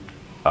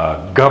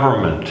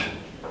government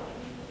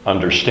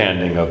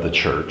understanding of the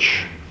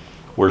church.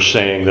 We're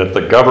saying that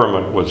the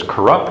government was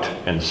corrupt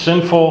and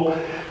sinful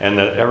and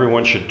that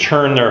everyone should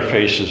turn their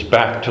faces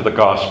back to the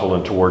gospel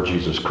and toward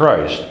Jesus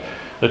Christ.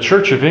 The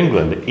Church of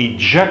England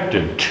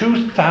ejected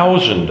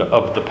 2,000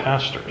 of the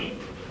pastors,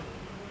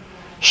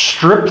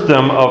 stripped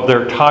them of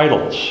their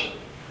titles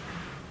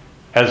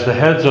as the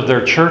heads of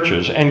their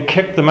churches, and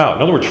kicked them out.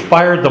 In other words,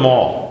 fired them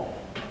all,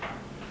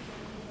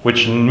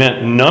 which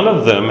meant none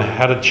of them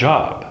had a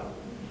job.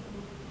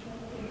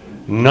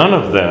 None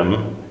of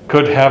them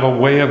could have a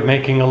way of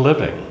making a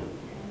living.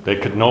 They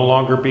could no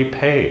longer be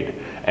paid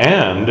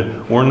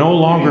and were no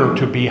longer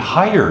to be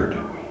hired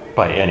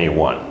by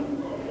anyone.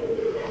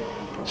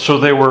 So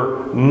they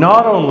were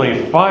not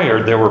only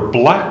fired, they were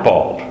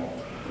blackballed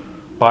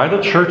by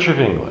the Church of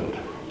England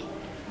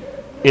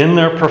in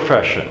their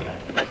profession.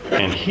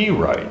 And he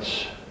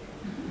writes,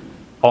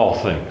 all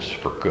things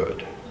for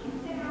good.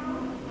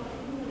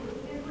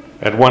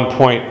 At one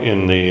point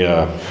in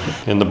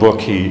the book,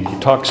 he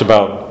talks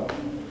about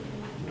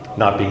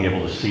not being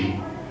able to see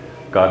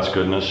God's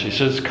goodness. He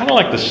says, it's kind of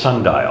like the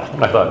sundial.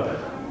 And I thought,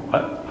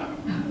 what?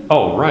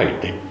 Oh,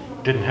 right, they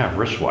didn't have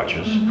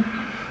wristwatches.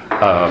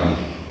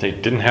 They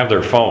didn't have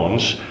their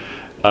phones.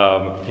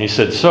 He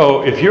said,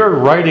 so if you're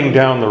riding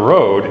down the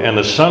road and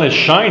the sun is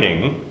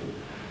shining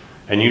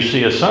and you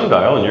see a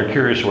sundial and you're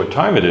curious what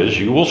time it is,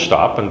 you will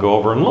stop and go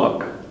over and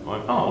look. I'm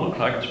like, oh, it looks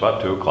like it's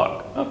about 2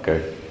 o'clock.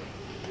 Okay.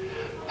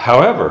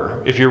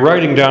 However, if you're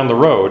riding down the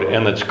road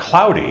and it's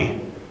cloudy,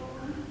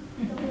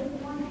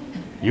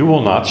 you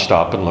will not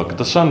stop and look at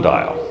the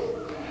sundial.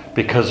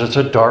 because it's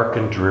a dark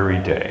and dreary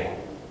day.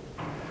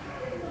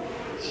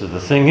 So the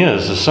thing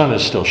is, the sun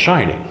is still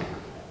shining.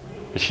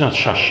 It's not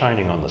just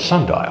shining on the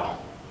sundial.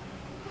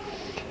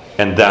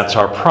 And that's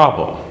our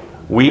problem.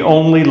 We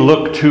only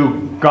look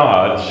to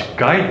God's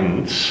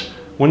guidance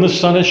when the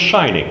sun is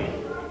shining,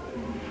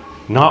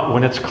 not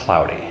when it's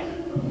cloudy.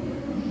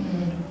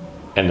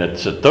 And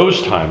it's at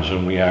those times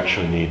when we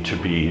actually need to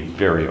be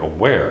very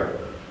aware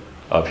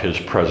of His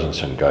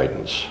presence and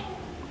guidance.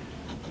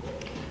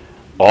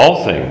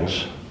 All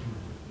things,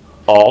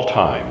 all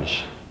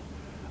times,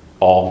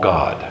 all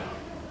God.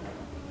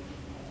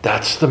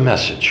 That's the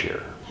message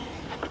here.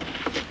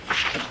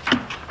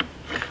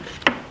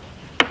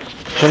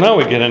 So now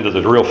we get into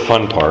the real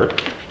fun part,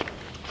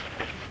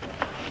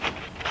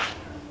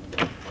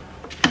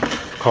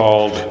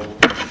 called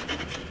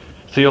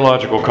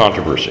theological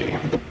controversy.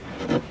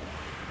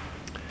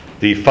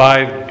 The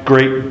 5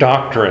 great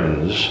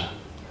doctrines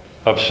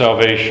of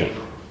salvation.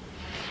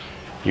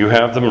 You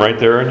have them right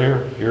there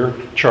in your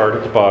chart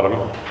at the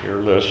bottom,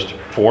 your list.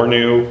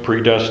 Foreknew,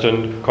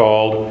 predestined,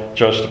 called,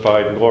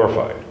 justified, and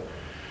glorified.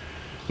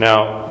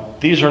 Now,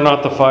 these are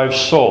not the 5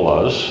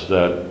 solas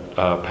that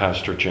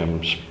Pastor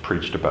Jim's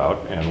preached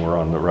about and were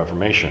on the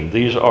Reformation.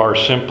 These are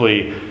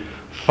simply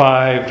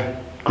 5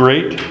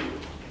 great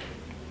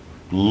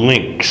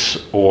links,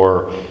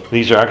 or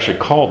these are actually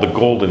called the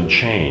golden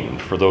chain.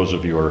 For those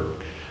of you who are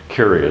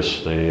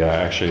curious, they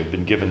actually have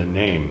been given a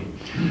name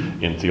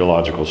in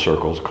theological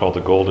circles called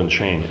the golden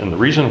chain. And the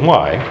reason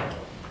why,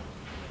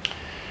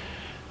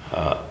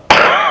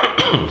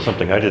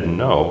 something I didn't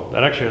know,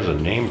 that actually has a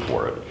name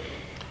for it.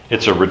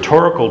 It's a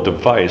rhetorical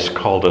device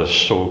called a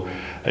sorites.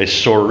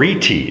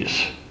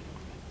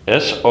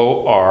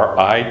 S-O-R-I-T-E-S.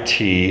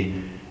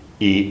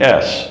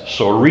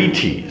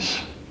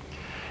 Sorites.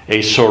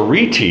 A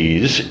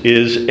sorites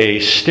is a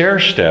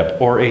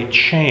stair-step or a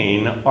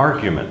chain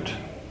argument.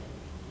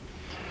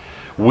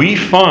 We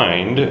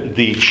find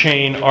the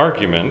chain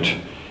argument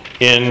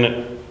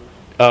in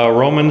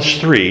Romans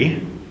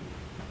 5,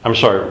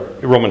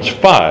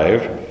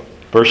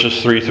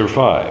 verses 3 through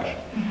 5.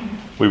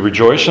 We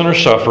rejoice in our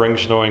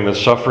sufferings, knowing that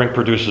suffering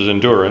produces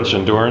endurance,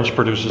 endurance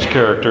produces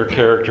character,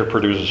 character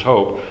produces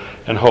hope,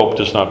 and hope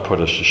does not put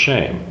us to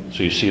shame.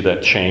 So you see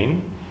that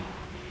chain?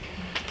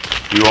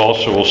 You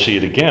also will see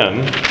it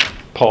again.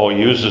 Paul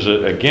uses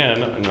it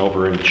again and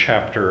over in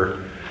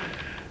chapter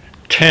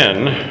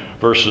 10,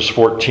 verses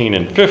 14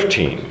 and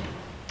 15.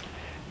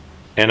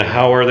 And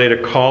how are they to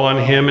call on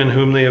Him in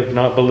whom they have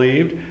not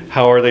believed?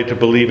 How are they to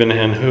believe in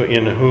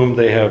whom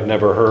they have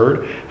never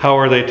heard? How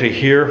are they to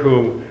hear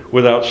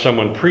without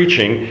someone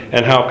preaching?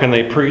 And how can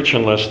they preach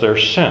unless they're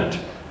sent?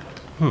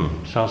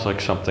 Sounds like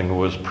something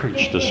was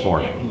preached this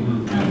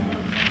morning.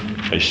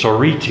 A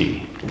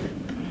soriti.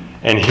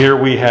 And here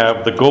we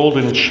have the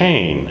golden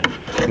chain.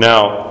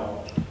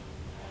 Now,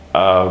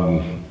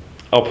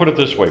 I'll put it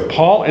this way.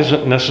 Paul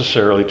isn't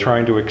necessarily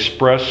trying to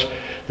express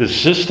the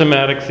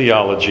systematic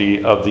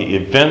theology of the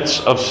events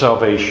of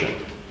salvation.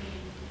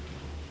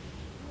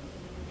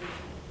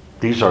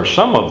 These are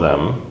some of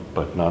them,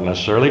 but not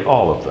necessarily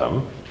all of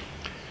them.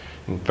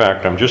 In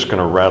fact, I'm just going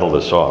to rattle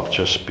this off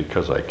just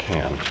because I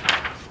can.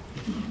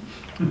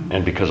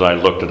 And because I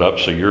looked it up,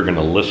 so you're going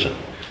to listen.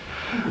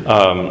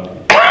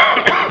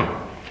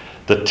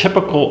 The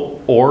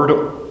typical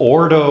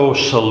ordo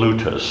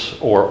salutis,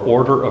 or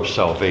order of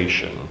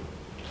salvation,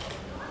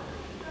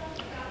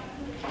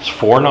 is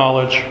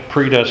foreknowledge,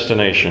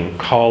 predestination,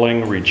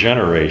 calling,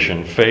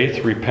 regeneration,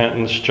 faith,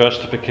 repentance,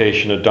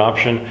 justification,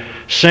 adoption,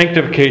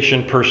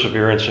 sanctification,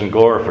 perseverance, and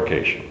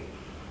glorification.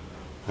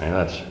 And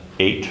that's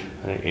 8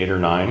 or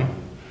 9.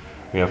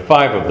 We have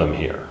 5 of them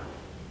here.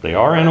 They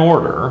are in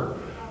order,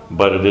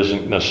 but it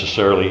isn't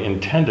necessarily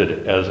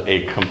intended as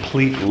a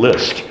complete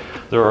list.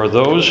 There are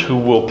those who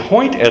will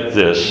point at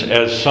this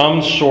as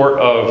some sort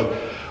of,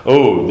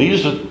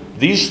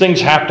 these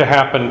things have to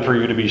happen for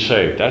you to be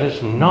saved. That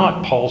is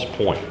not Paul's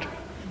point.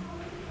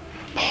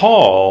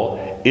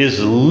 Paul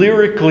is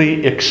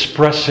lyrically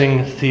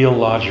expressing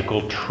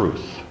theological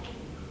truth.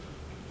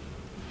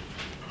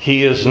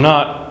 He is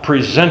not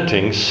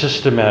presenting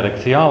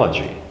systematic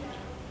theology.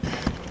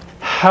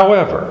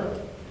 However,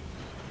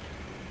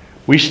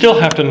 we still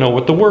have to know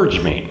what the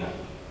words mean,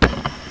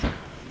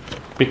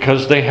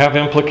 because they have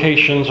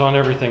implications on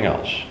everything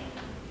else.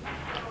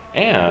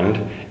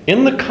 And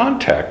in the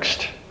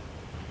context,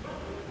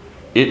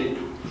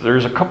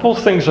 there's a couple of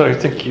things that I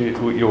think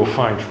you'll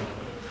find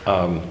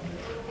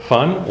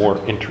fun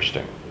or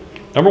interesting.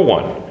 Number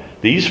 1,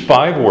 these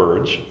 5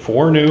 words,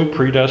 foreknew,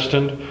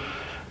 predestined,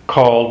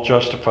 called,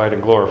 justified,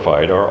 and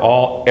glorified, are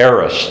all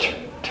aorist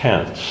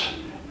tense.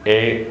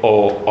 A-O-R-I-S-T.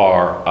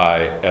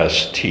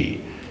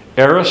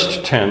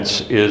 Aorist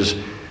tense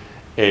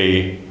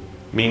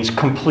means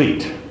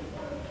complete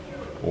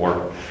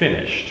or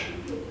finished.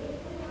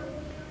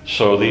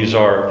 So these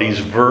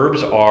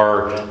verbs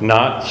are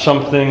not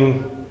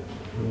something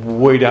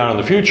way down in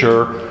the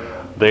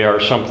future. They are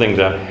something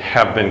that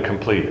have been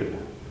completed.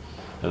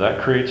 Now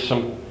that creates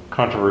some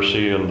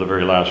controversy in the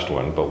very last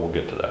one, but we'll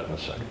get to that in a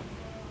second.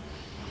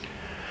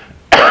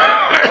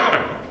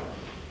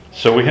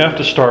 So we have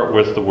to start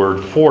with the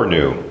word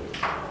foreknew.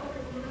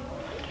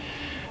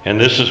 And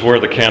this is where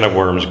the can of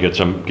worms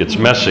gets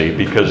messy,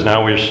 because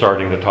now we're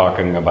starting to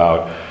talking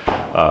about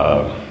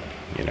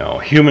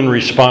human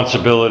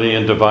responsibility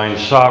and divine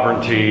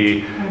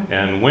sovereignty,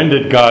 and when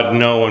did God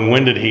know and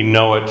when did he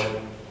know it?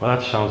 Well,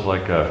 that sounds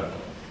like a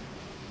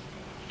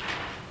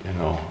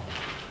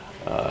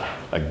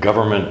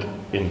government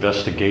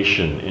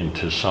investigation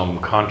into some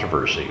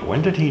controversy.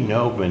 When did he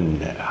know,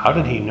 and how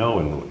did he know,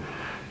 and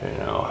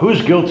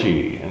who's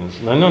guilty?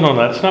 And no,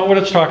 that's not what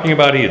it's talking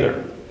about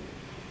either.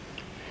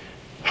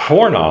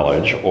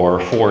 Foreknowledge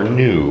or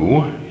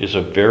foreknew is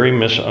a very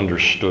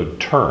misunderstood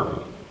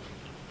term.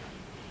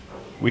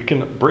 We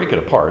can break it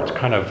apart. It's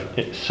kind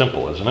of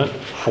simple, isn't it?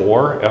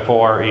 Fore,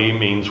 F-O-R-E,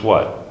 means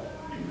what?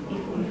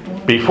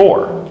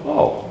 Before.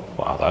 Oh,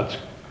 wow, that's...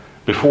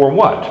 Before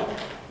what?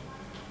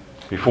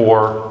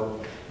 Before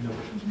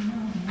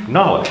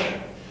knowledge.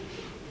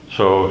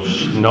 So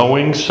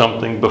knowing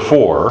something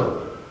before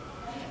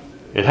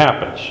it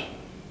happens.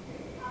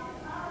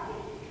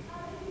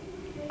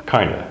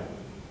 Kinda.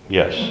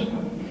 Yes.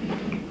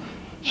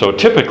 So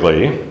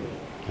typically,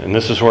 and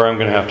this is where I'm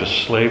going to have to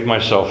slave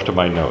myself to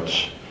my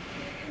notes,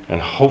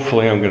 and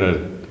hopefully I'm going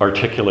to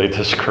articulate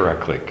this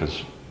correctly,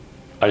 because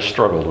I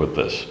struggled with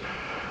this.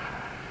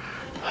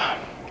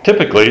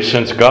 Typically,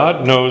 since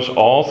God knows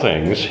all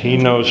things, he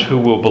knows who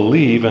will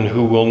believe and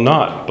who will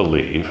not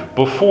believe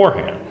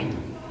beforehand.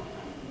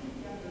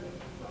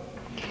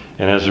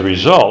 And as a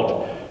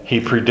result, he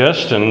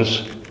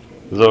predestines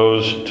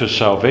those to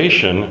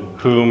salvation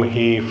whom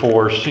he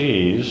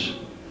foresees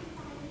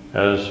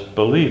as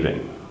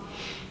believing.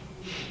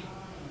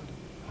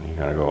 You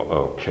gotta go,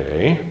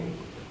 okay.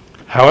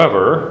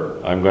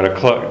 However, I'm going to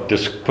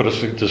put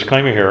a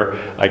disclaimer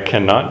here. I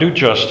cannot do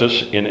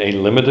justice in a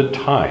limited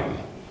time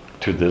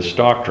to this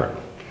doctrine.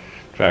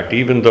 In fact,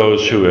 even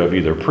those who have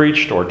either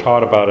preached or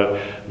taught about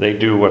it, they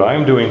do what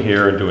I'm doing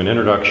here and do an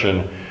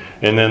introduction,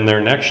 and then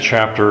their next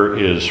chapter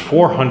is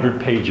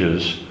 400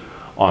 pages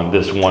on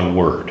this one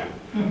word.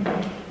 And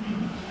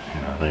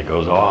it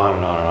goes on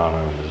and on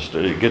and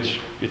on. It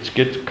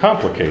gets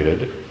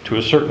complicated to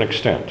a certain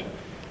extent,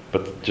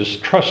 but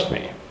just trust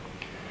me.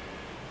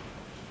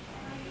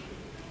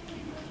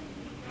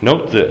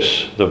 Note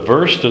this, the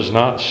verse does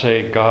not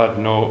say God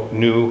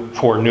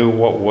foreknew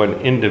what one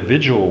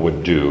individual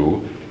would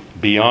do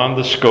beyond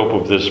the scope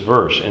of this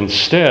verse.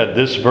 Instead,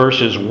 this verse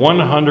is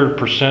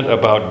 100%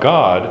 about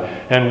God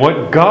and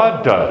what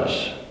God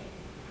does.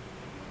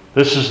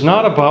 This is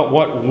not about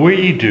what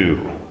we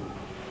do.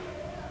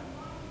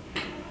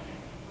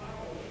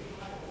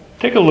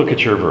 Take a look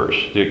at your verse,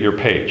 your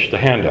page, the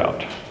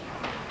handout.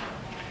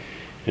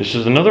 This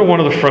is another one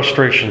of the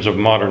frustrations of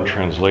modern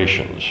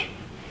translations,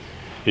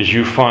 is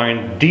you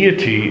find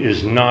deity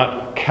is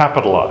not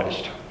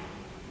capitalized.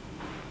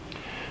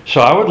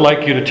 So I would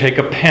like you to take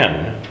a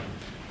pen,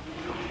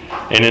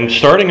 and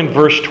starting in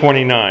verse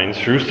 29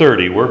 through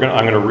 30, I'm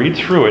going to read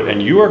through it, and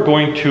you are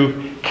going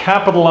to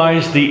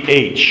capitalize the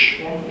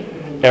H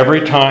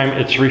every time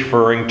it's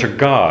referring to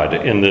God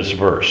in this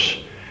verse.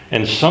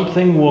 And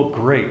something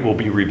great will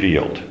be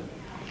revealed.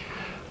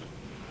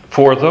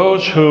 For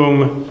those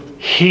whom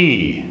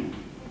he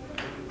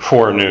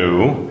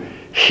foreknew,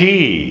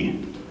 he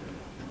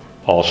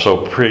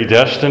also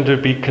predestined to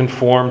be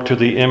conformed to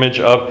the image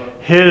of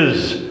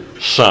his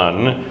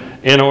Son,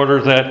 in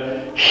order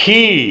that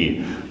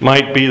he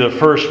might be the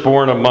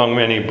firstborn among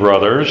many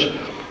brothers.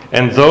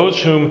 And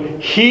those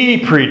whom he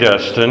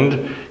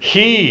predestined,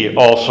 he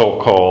also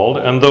called.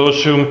 And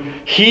those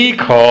whom he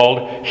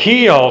called,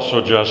 he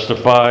also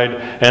justified.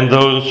 And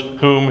those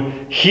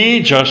whom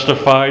he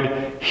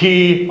justified,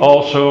 he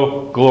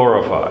also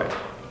glorified.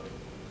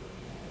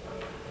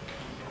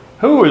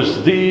 Who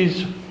is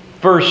these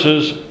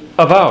verses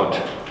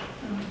about?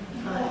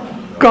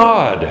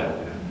 God.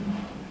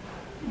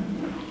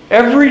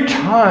 Every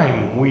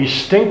time we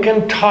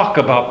stinking talk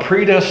about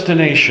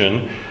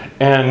predestination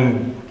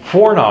and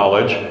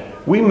foreknowledge,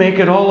 we make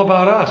it all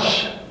about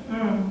us.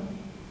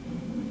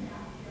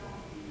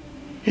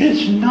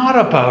 It's not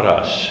about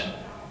us.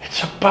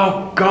 It's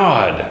about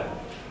God.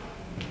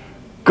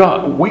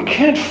 God, we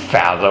can't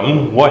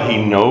fathom what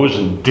he knows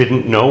and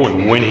didn't know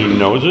and when he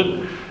knows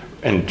it.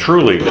 And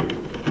truly,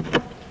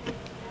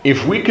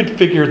 if we could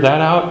figure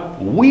that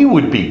out, we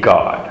would be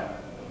God.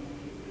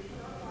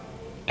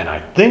 And I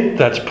think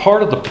that's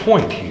part of the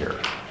point here.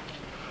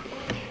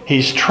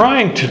 He's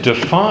trying to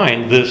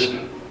define this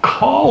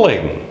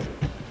calling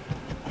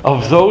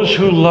of those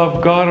who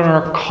love God and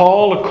are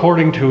called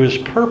according to his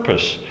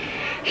purpose.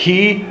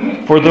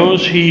 For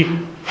those he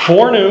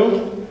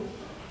foreknew,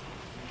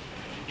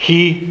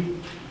 he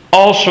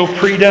also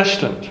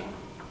predestined.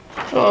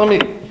 Well, let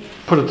me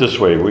put it this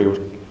way.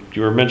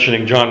 You were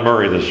mentioning John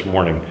Murray this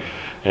morning,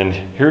 and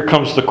here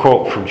comes the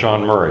quote from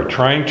John Murray,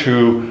 trying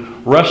to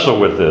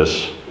wrestle with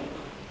this.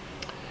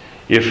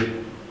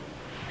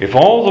 If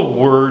all the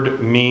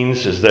word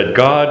means is that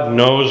God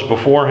knows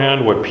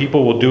beforehand what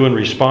people will do in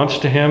response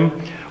to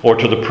him or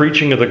to the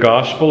preaching of the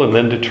gospel and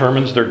then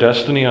determines their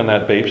destiny on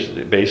that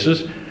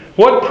basis,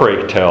 What,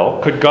 pray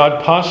tell, could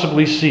God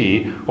possibly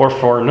see or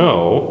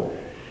foreknow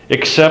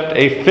except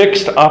a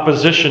fixed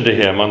opposition to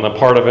him on the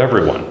part of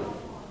everyone?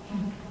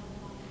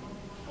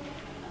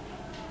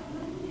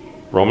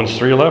 Romans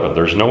 3:11,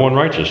 there's no one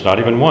righteous, not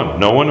even one.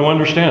 No one who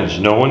understands,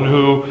 no one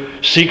who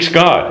seeks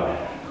God.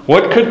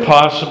 What could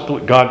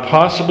God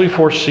possibly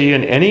foresee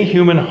in any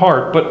human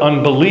heart but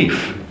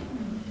unbelief?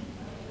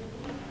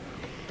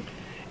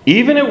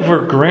 Even if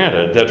we're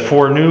granted that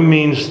foreknew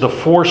means the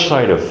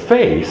foresight of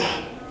faith,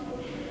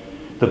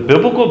 the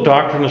biblical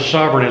doctrine of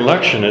sovereign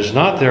election is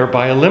not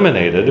thereby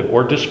eliminated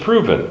or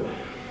disproven.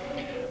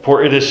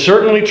 For it is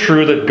certainly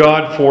true that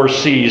God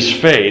foresees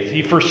faith.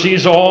 He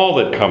foresees all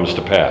that comes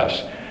to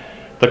pass.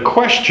 The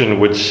question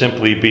would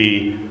simply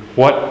be,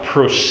 what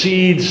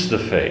precedes the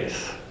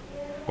faith?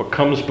 What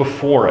comes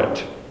before it,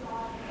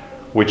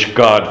 which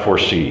God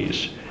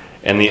foresees?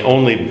 And the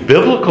only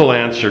biblical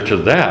answer to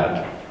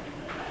that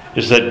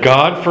is that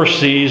God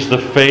foresees the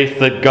faith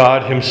that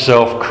God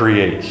himself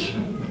creates.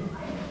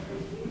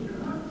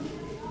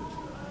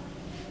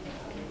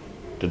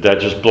 Did that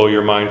just blow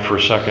your mind for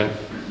a second?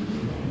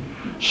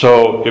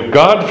 So if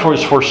God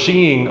was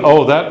foreseeing,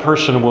 oh, that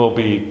person will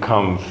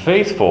become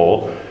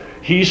faithful,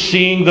 he's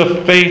seeing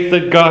the faith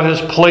that God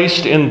has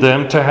placed in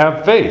them to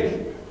have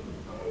faith.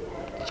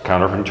 It's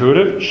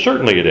counterintuitive?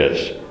 Certainly it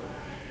is.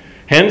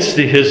 Hence,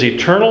 his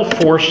eternal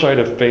foresight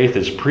of faith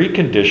is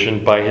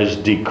preconditioned by his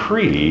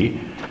decree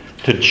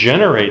to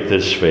generate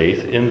this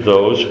faith in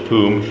those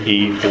whom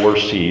he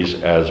foresees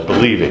as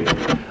believing.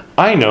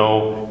 I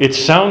know it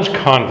sounds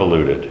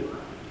convoluted,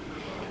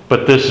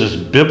 but this is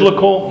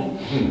biblical.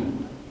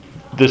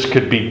 This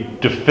could be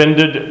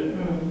defended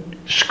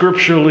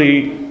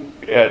scripturally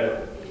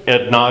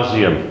ad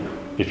nauseum,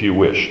 if you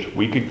wished.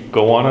 We could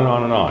go on and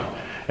on and on.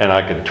 And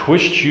I could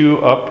twist you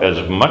up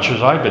as much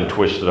as I've been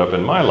twisted up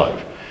in my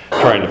life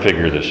trying to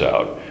figure this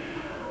out.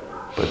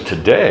 But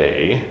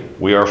today,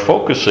 we are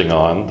focusing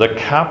on the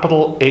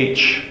capital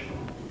H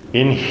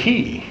in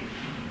He.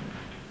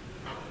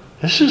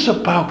 This is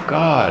about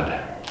God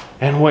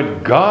and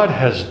what God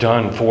has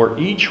done for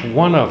each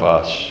one of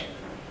us.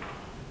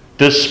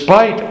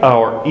 Despite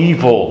our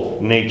evil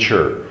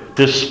nature,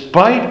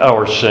 despite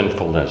our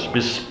sinfulness,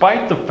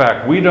 despite the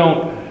fact we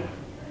don't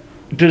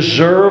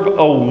deserve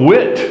a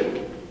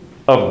whit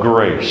of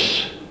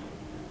grace,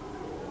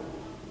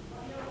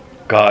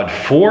 God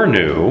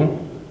foreknew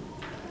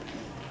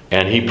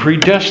and he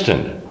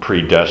predestined.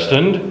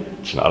 Predestined,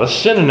 it's not a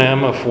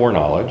synonym of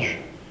foreknowledge.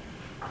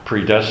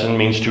 Predestined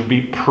means to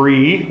be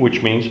pre,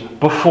 which means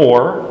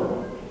before.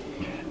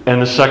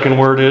 And the second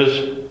word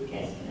is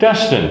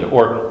destined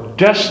or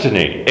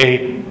destiny,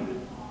 a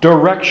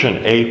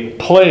direction, a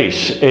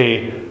place,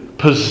 a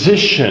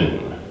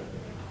position.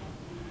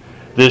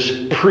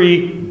 This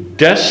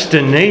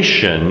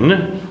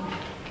predestination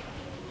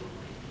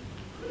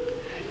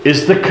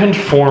is the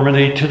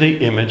conformity to the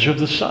image of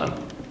the Son.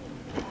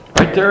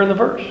 Right there in the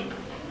verse.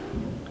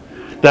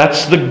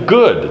 That's the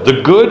good.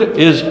 The good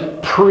is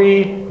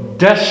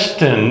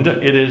predestined.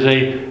 It is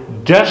a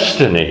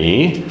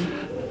destiny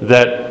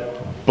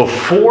that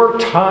before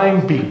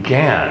time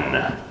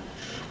began,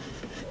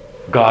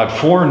 God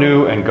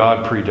foreknew and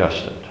God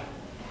predestined.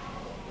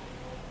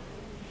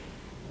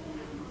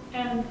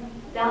 And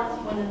that's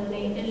one of the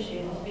main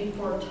issues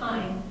before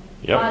time.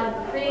 Yep.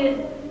 God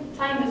created,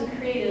 time is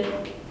created,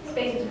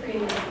 space is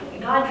created,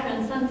 and God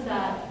transcends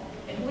that.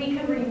 If we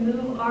could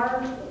remove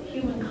our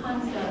human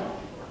concept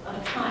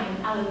of time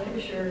out of the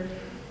picture,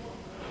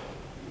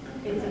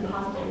 it's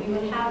impossible. We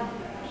would have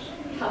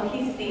how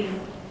he sees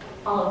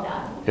all of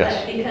that.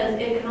 Yes. But because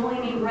it can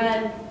only be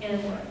read in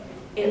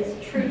its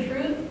true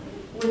truth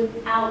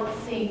without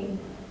seeing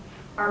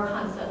our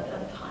concept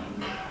of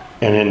time.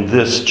 And in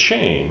this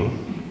chain,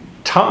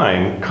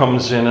 time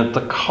comes in at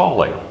the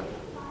calling.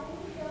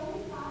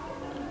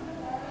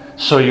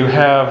 So you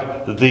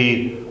have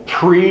the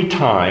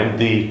pre-time,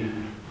 the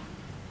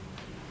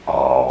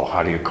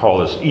how do you call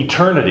this?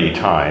 Eternity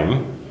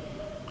time,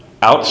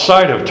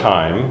 outside of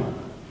time.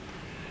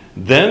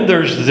 Then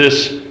there's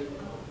this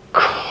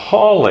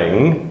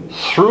calling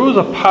through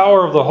the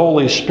power of the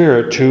Holy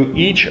Spirit to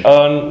each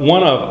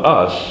one of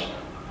us,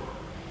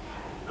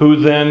 who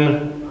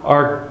then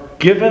are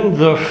given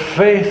the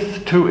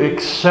faith to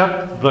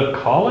accept the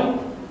calling?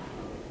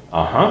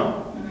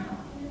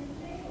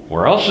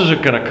 Where else is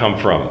it going to come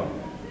from?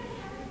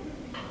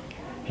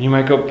 And you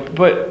might go,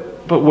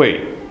 but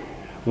wait.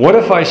 What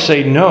if I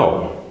say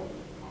no?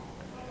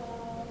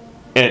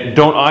 And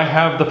don't I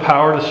have the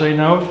power to say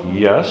no?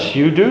 Yes,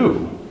 you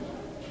do.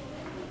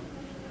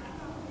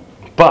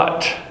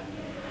 But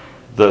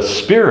the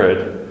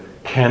Spirit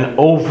can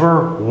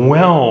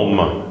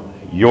overwhelm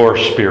your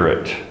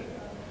spirit.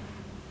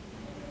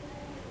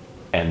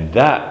 And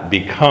that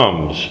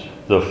becomes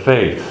the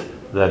faith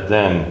that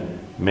then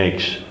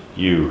makes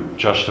you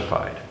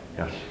justified.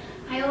 Yes?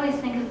 I always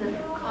think of the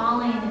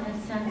calling in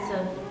a sense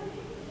of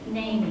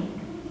naming.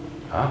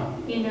 Huh?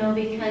 You know,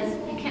 because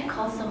you can't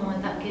call someone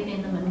without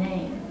giving them a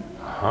name.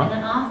 Uh-huh. And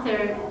an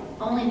author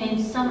only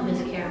names some of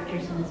his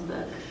characters in his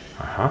book.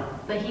 Uh-huh.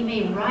 But he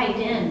may write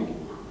in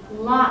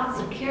lots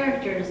of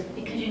characters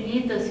because you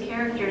need those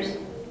characters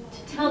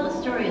to tell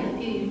the story of the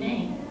few you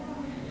name.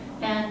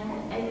 And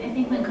I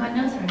think when God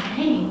knows our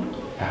name,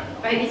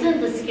 right? Isn't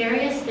it the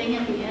scariest thing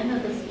at the end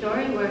of the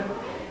story where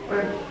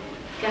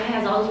God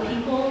has all those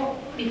people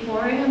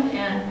before him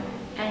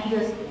and he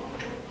goes,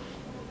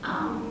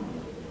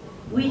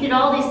 we did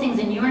all these things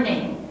in your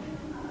name.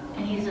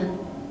 And he said,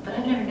 but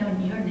I've never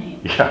known your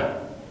name. Yeah.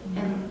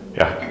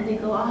 Yeah. And they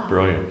go off.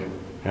 Brilliant.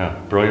 Yeah,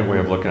 brilliant way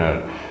of looking at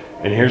it.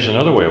 And here's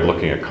another way of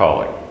looking at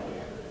calling.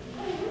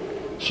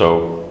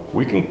 So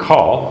we can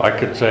call. I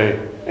could say,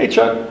 hey,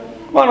 Chuck,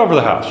 come on over to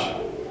the house.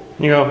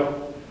 And you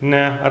go,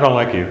 nah, I don't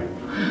like you.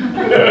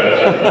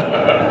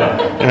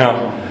 You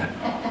know,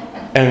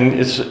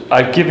 and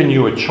I've given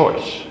you a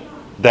choice.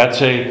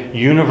 That's a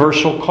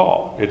universal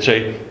call. It's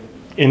a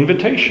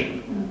invitation.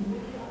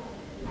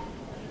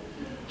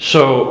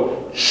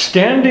 So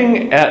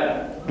standing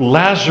at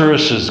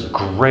Lazarus's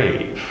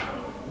grave,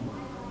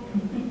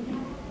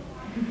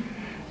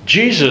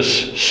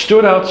 Jesus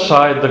stood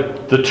outside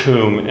the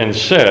tomb and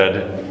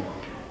said,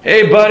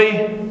 hey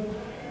buddy,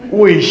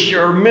 we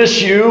sure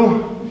miss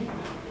you.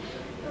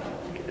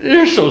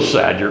 They're so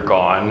sad you're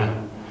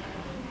gone.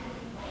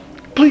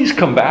 Please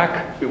come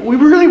back. We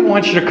really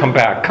want you to come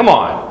back. Come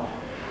on.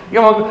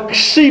 You know,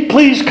 see,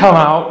 please come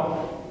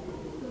out.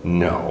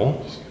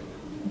 No.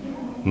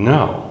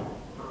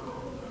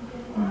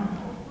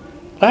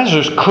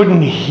 Lazarus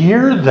couldn't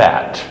hear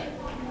that.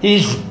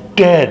 He's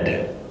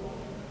dead.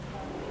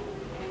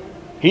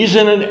 He's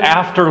in an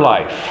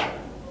afterlife.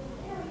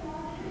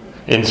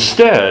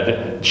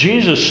 Instead,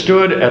 Jesus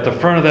stood at the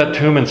front of that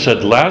tomb and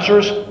said,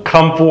 Lazarus,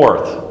 come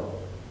forth.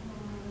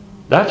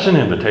 That's an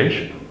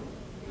invitation.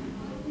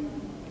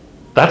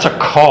 That's a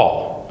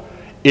call.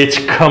 It's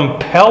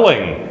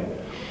compelling.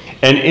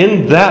 And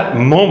in that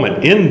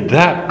moment, in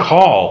that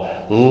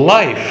call,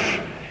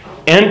 life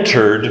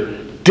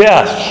entered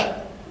death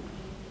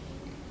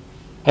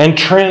and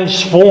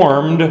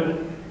transformed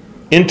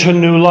into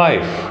new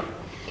life.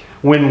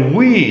 When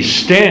we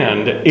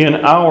stand in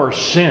our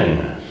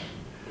sin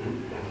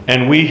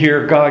and we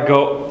hear God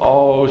go,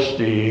 oh,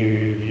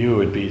 Steve, you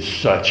would be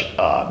such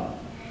a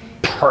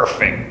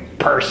perfect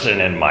person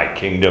in my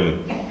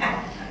kingdom.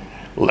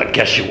 Look,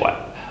 guess you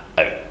what?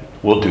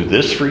 We'll do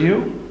this for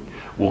you.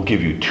 We'll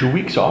give you 2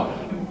 weeks off.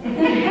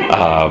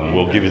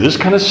 We'll give you this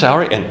kind of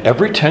salary, and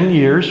every 10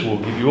 years we'll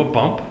give you a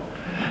bump.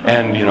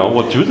 And, you know,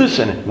 we'll do this,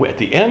 and at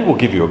the end we'll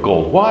give you a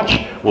gold watch.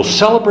 We'll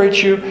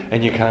celebrate you,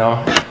 and you kind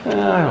of,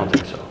 I don't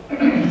think so.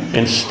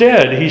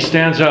 Instead, he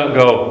stands out and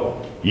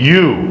go,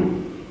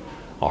 you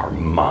are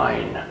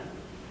mine.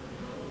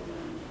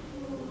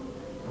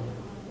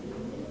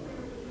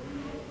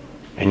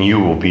 And you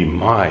will be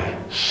my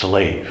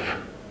slave.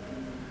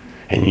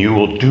 And you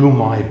will do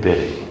my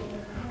bidding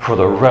for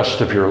the rest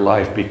of your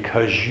life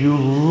because you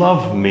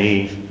love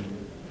me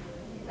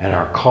and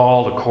are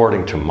called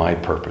according to my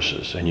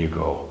purposes. And you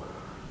go,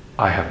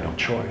 I have no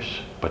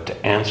choice but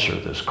to answer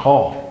this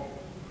call.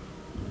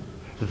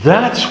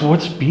 That's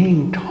what's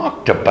being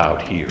talked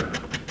about here.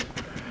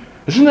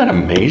 Isn't that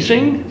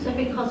amazing? So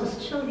he calls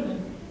us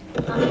children,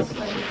 not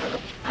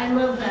slaves. I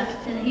love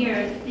that in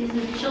here. These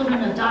are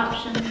children,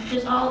 adoption.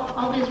 There's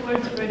all these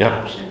words for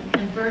adoption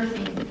and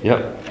birthing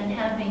and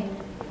having.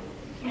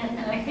 And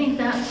I think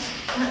that's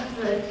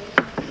the,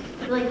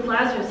 like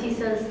Lazarus, he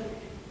says,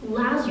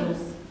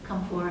 Lazarus,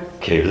 come forth.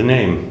 Gave the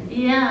name.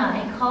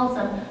 Yeah, he calls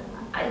them.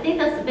 I think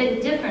that's the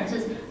big difference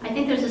is I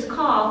think there's this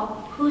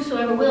call,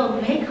 whosoever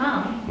will may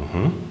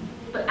come,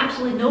 but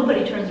actually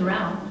nobody turns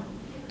around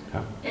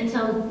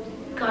until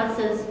God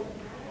says,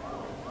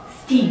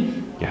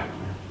 Steve. Yeah.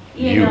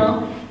 You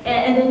know,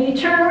 and then you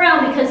turn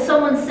around because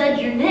someone said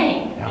your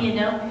name, you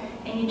know,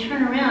 and you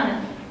turn around.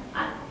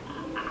 And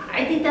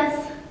I think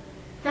that's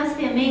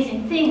the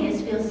amazing thing is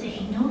to be able to say,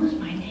 he knows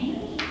my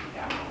name.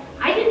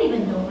 I didn't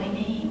even know my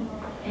name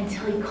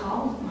until he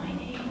called my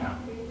name.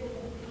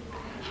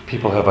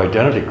 People have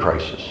identity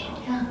crisis.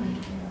 Yeah.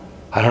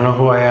 I don't know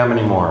who I am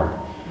anymore.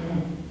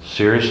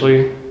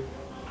 Seriously?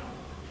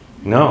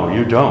 No,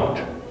 you don't.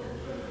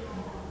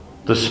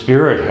 The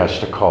Spirit has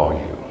to call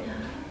you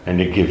and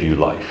to give you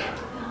life.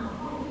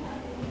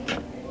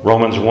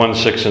 Romans 1,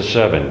 6 and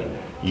 7.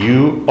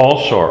 You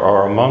also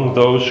are among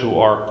those who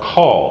are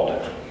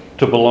called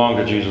to belong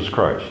to Jesus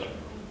Christ.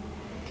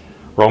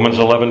 Romans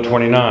 11,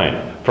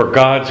 29. For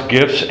God's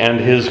gifts and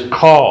his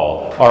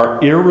call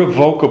are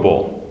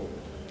irrevocable.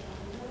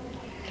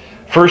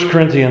 1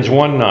 Corinthians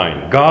 1,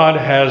 9. God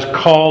has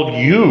called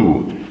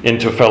you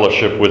into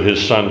fellowship with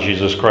his Son,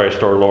 Jesus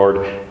Christ our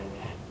Lord.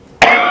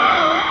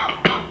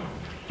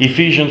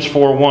 Ephesians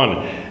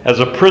 4:1. As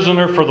a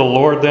prisoner for the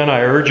Lord, then,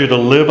 I urge you to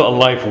live a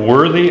life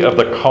worthy of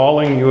the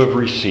calling you have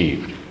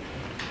received.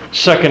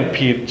 2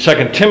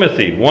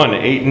 Timothy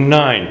 1:8 and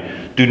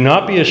 9. Do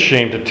not be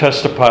ashamed to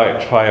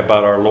testify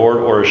about our Lord,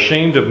 or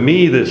ashamed of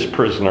me, his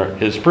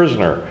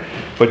prisoner,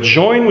 but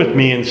join with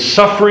me in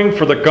suffering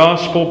for the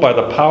gospel by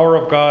the power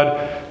of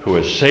God, who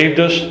has saved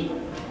us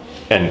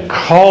and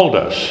called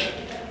us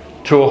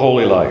to a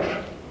holy life.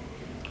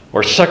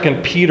 Or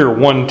 2 Peter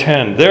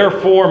 1:10,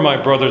 therefore, my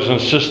brothers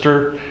and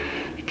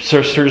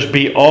sisters,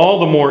 be all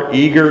the more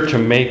eager to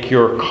make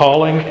your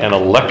calling and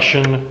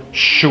election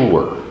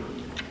sure.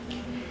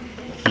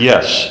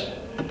 Yes,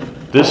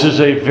 this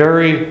is a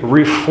very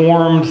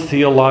reformed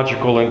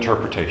theological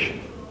interpretation.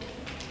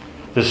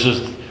 This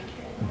is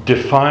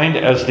defined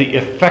as the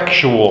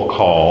effectual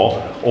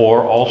call,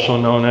 or also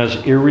known as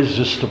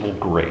irresistible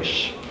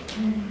grace.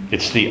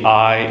 It's the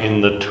eye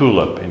in the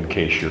tulip, in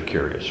case you're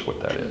curious what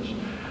that is.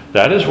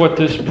 That is what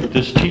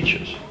this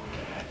teaches.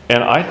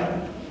 And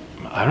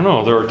I don't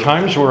know, there are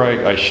times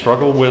where I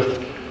struggle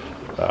with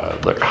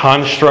the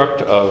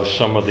construct of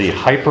some of the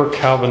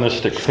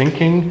hyper-Calvinistic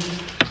thinking.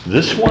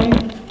 This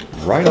one,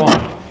 right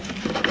on.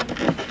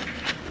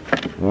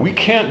 We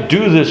can't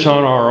do this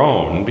on our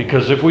own,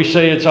 because if we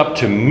say it's up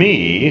to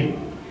me,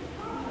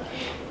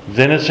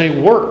 then it's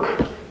a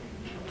work,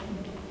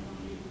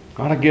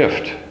 not a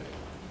gift.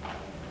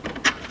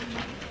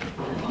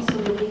 I'm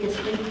also the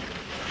weakest link.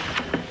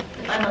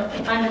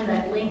 If I'm in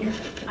that link,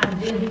 I'm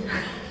doomed.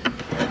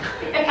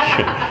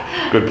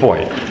 Good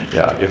point.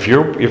 Yeah, if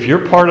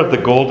you're part of the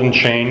golden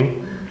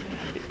chain,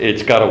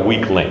 it's got a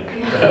weak link.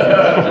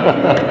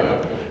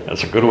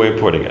 That's a good way of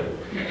putting it.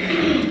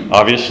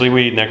 Obviously,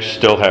 we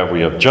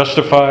have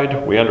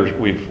justified.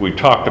 We've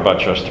talked about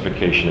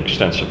justification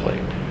extensively.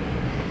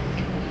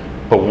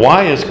 But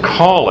why is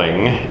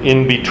calling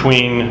in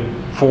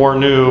between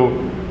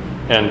foreknew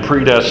and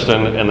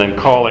predestined, and then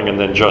calling and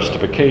then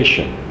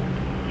justification?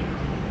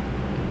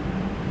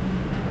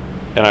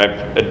 And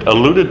I've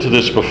alluded to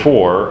this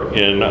before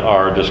in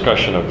our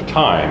discussion of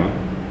time.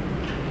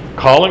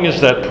 Calling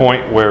is that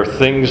point where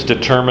things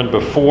determined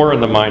before in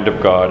the mind of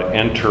God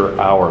enter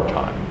our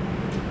time.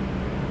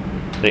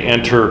 They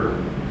enter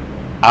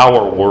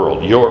our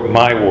world,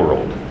 my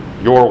world,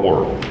 your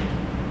world.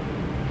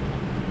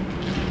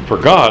 For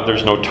God,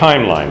 there's no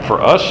timeline.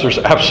 For us, there's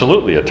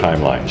absolutely a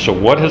timeline. So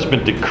what has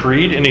been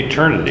decreed in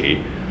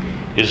eternity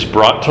is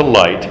brought to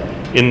light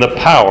in the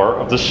power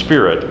of the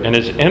Spirit and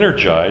is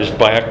energized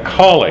by a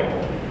calling.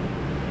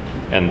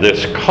 And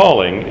this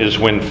calling is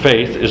when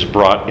faith is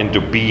brought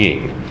into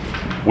being.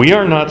 We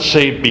are not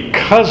saved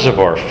because of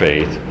our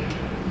faith,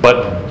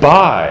 but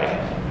by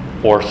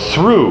or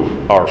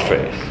through our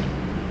faith.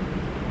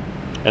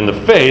 And the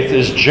faith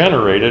is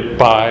generated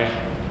by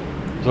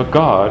the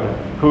God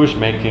who is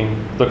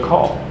making the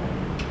call.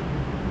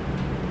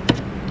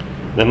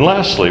 Then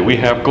lastly, we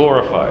have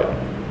glorified.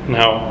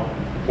 Now,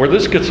 where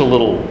this gets a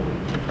little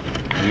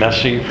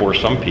messy for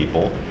some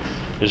people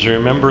is,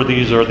 remember,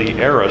 these are the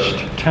aorist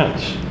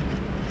tense,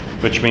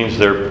 which means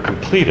they're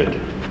completed.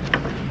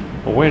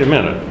 Well, wait a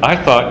minute. I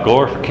thought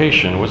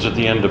glorification was at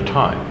the end of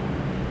time,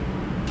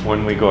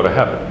 when we go to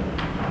heaven.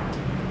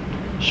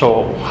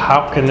 So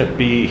how can it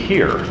be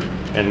here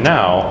and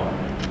now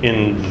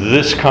in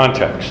this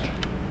context?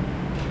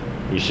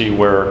 You see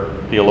where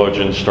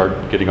theologians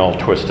start getting all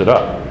twisted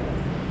up.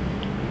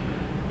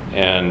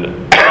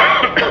 And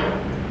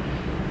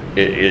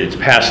it's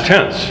past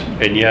tense,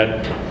 and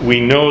yet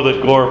we know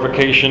that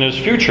glorification is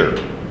future.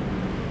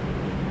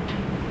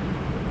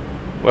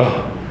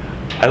 Well,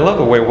 I love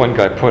the way one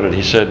guy put it.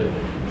 He said,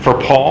 for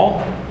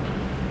Paul,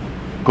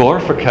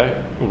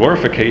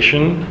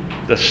 glorification,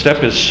 the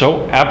step is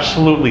so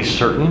absolutely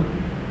certain,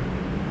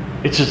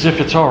 it's as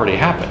if it's already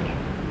happened.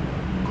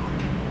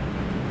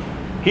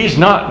 He's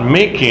not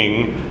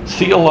making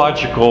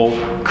theological,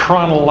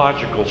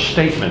 chronological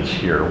statements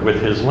here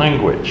with his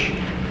language.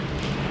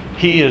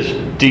 He is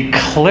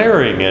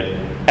declaring it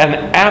an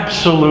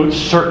absolute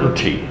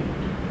certainty.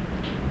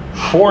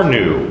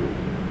 Foreknew,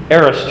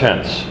 aorist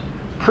tense.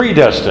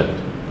 Predestined,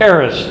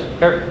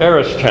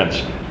 aorist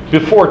tense.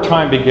 Before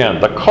time began.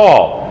 The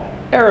call,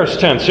 aorist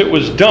tense. It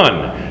was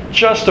done.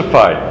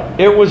 Justified.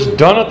 It was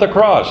done at the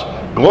cross.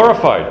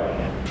 Glorified.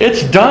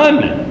 It's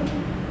done.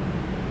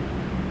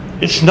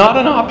 It's not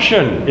an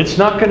option. It's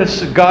not going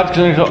to, God's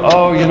going to go,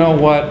 oh, you know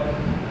what?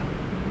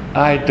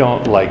 I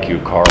don't like you,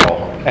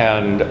 Carl,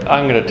 and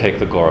I'm going to take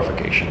the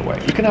glorification away.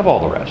 You can have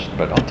all the rest,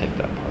 but I'll take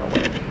that part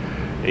away.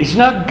 He's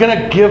not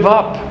going to give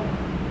up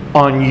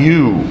on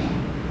you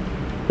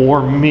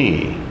or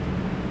me.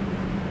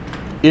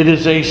 It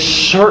is a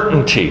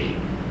certainty.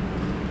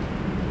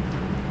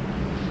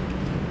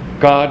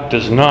 God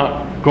is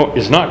not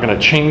going to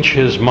change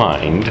his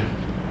mind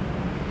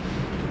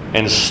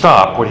and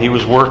stop what he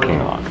was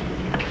working on.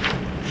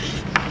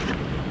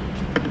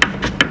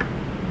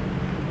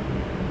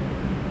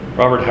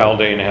 Robert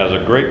Haldane has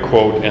a great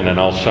quote, and then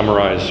I'll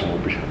summarize.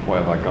 Why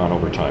have I gone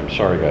over time?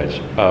 Sorry, guys.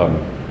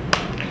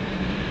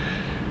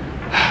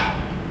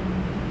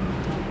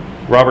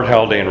 Robert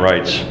Haldane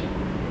writes,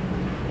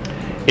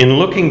 in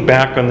looking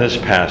back on this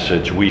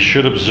passage, we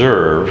should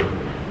observe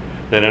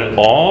that in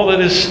all that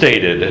is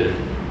stated,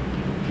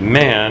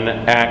 man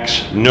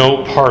acts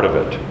no part of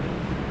it,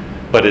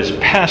 but is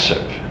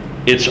passive.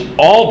 It's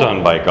all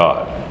done by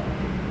God.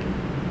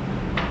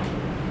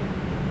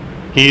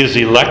 He is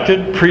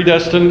elected,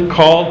 predestined,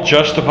 called,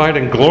 justified,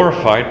 and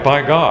glorified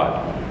by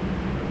God.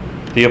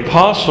 The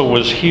apostle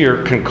was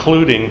here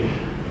concluding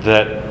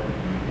that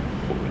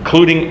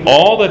including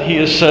all that he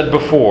has said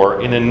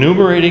before in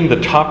enumerating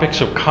the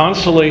topics of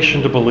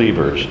consolation to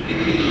believers,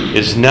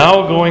 is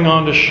now going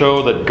on to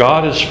show that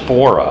God is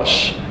for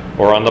us,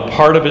 or on the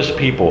part of his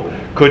people.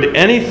 Could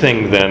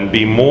anything then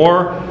be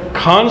more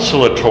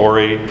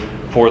consolatory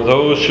for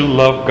those who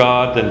love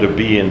God than to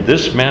be in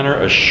this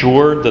manner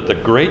assured that the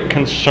great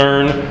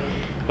concern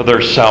of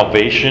their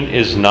salvation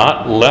is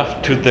not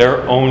left to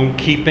their own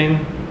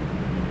keeping?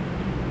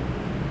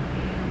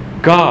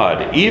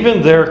 God,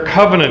 even their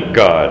covenant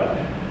God,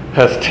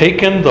 hath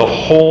taken the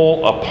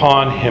whole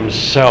upon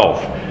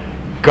himself.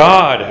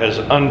 God has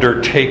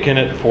undertaken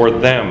it for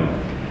them.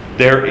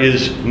 There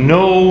is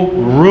no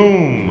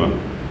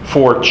room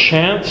for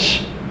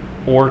chance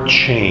or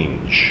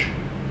change.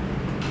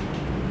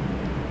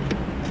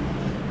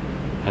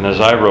 And as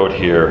I wrote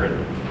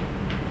here,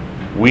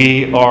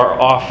 we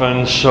are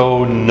often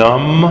so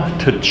numb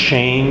to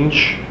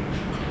change,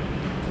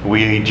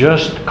 we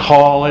just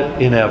call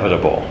it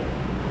inevitable.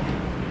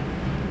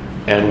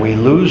 And we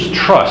lose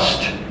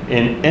trust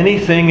in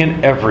anything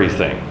and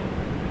everything.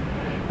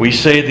 We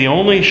say the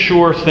only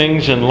sure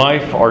things in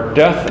life are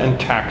death and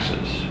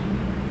taxes.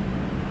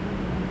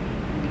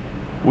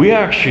 We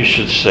actually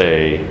should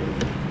say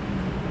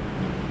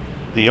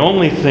the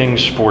only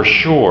things for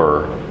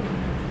sure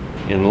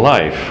in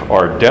life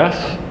are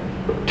death,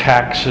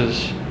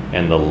 taxes,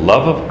 and the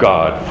love of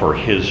God for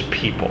his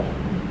people.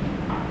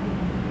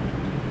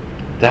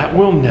 That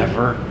will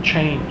never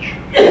change.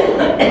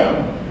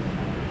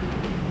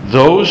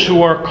 Those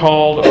who are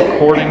called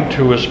according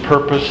to his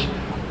purpose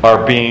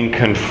are being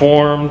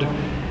conformed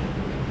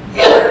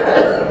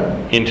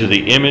into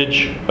the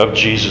image of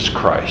Jesus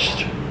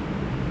Christ.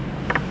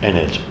 And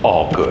it's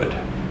all good.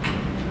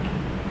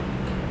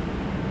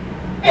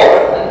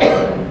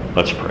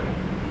 Let's pray.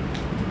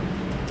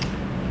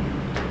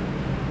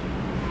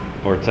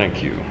 Lord,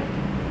 thank you.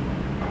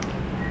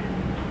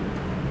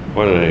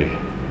 What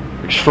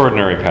an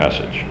extraordinary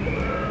passage.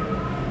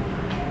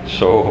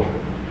 So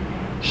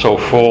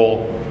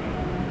full,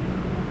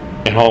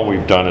 and all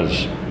we've done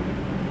is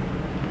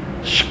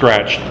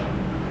scratched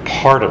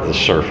part of the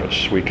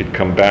surface. We could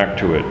come back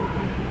to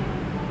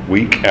it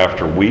week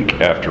after week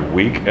after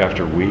week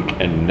after week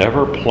and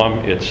never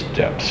plumb its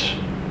depths.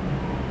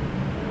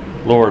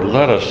 Lord,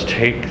 let us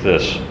take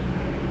this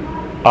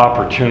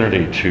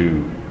opportunity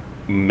to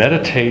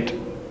meditate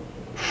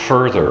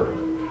further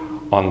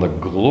on the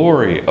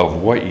glory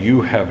of what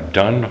you have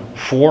done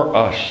for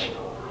us.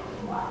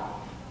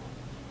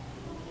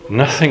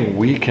 Nothing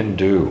we can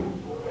do.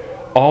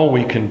 All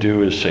we can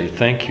do is say,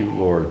 thank you,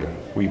 Lord.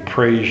 We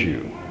praise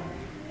you.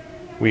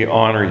 We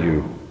honor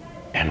you.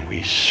 And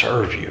we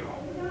serve you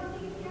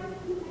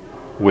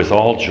with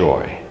all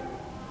joy.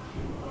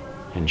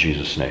 In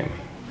Jesus' name,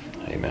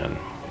 amen.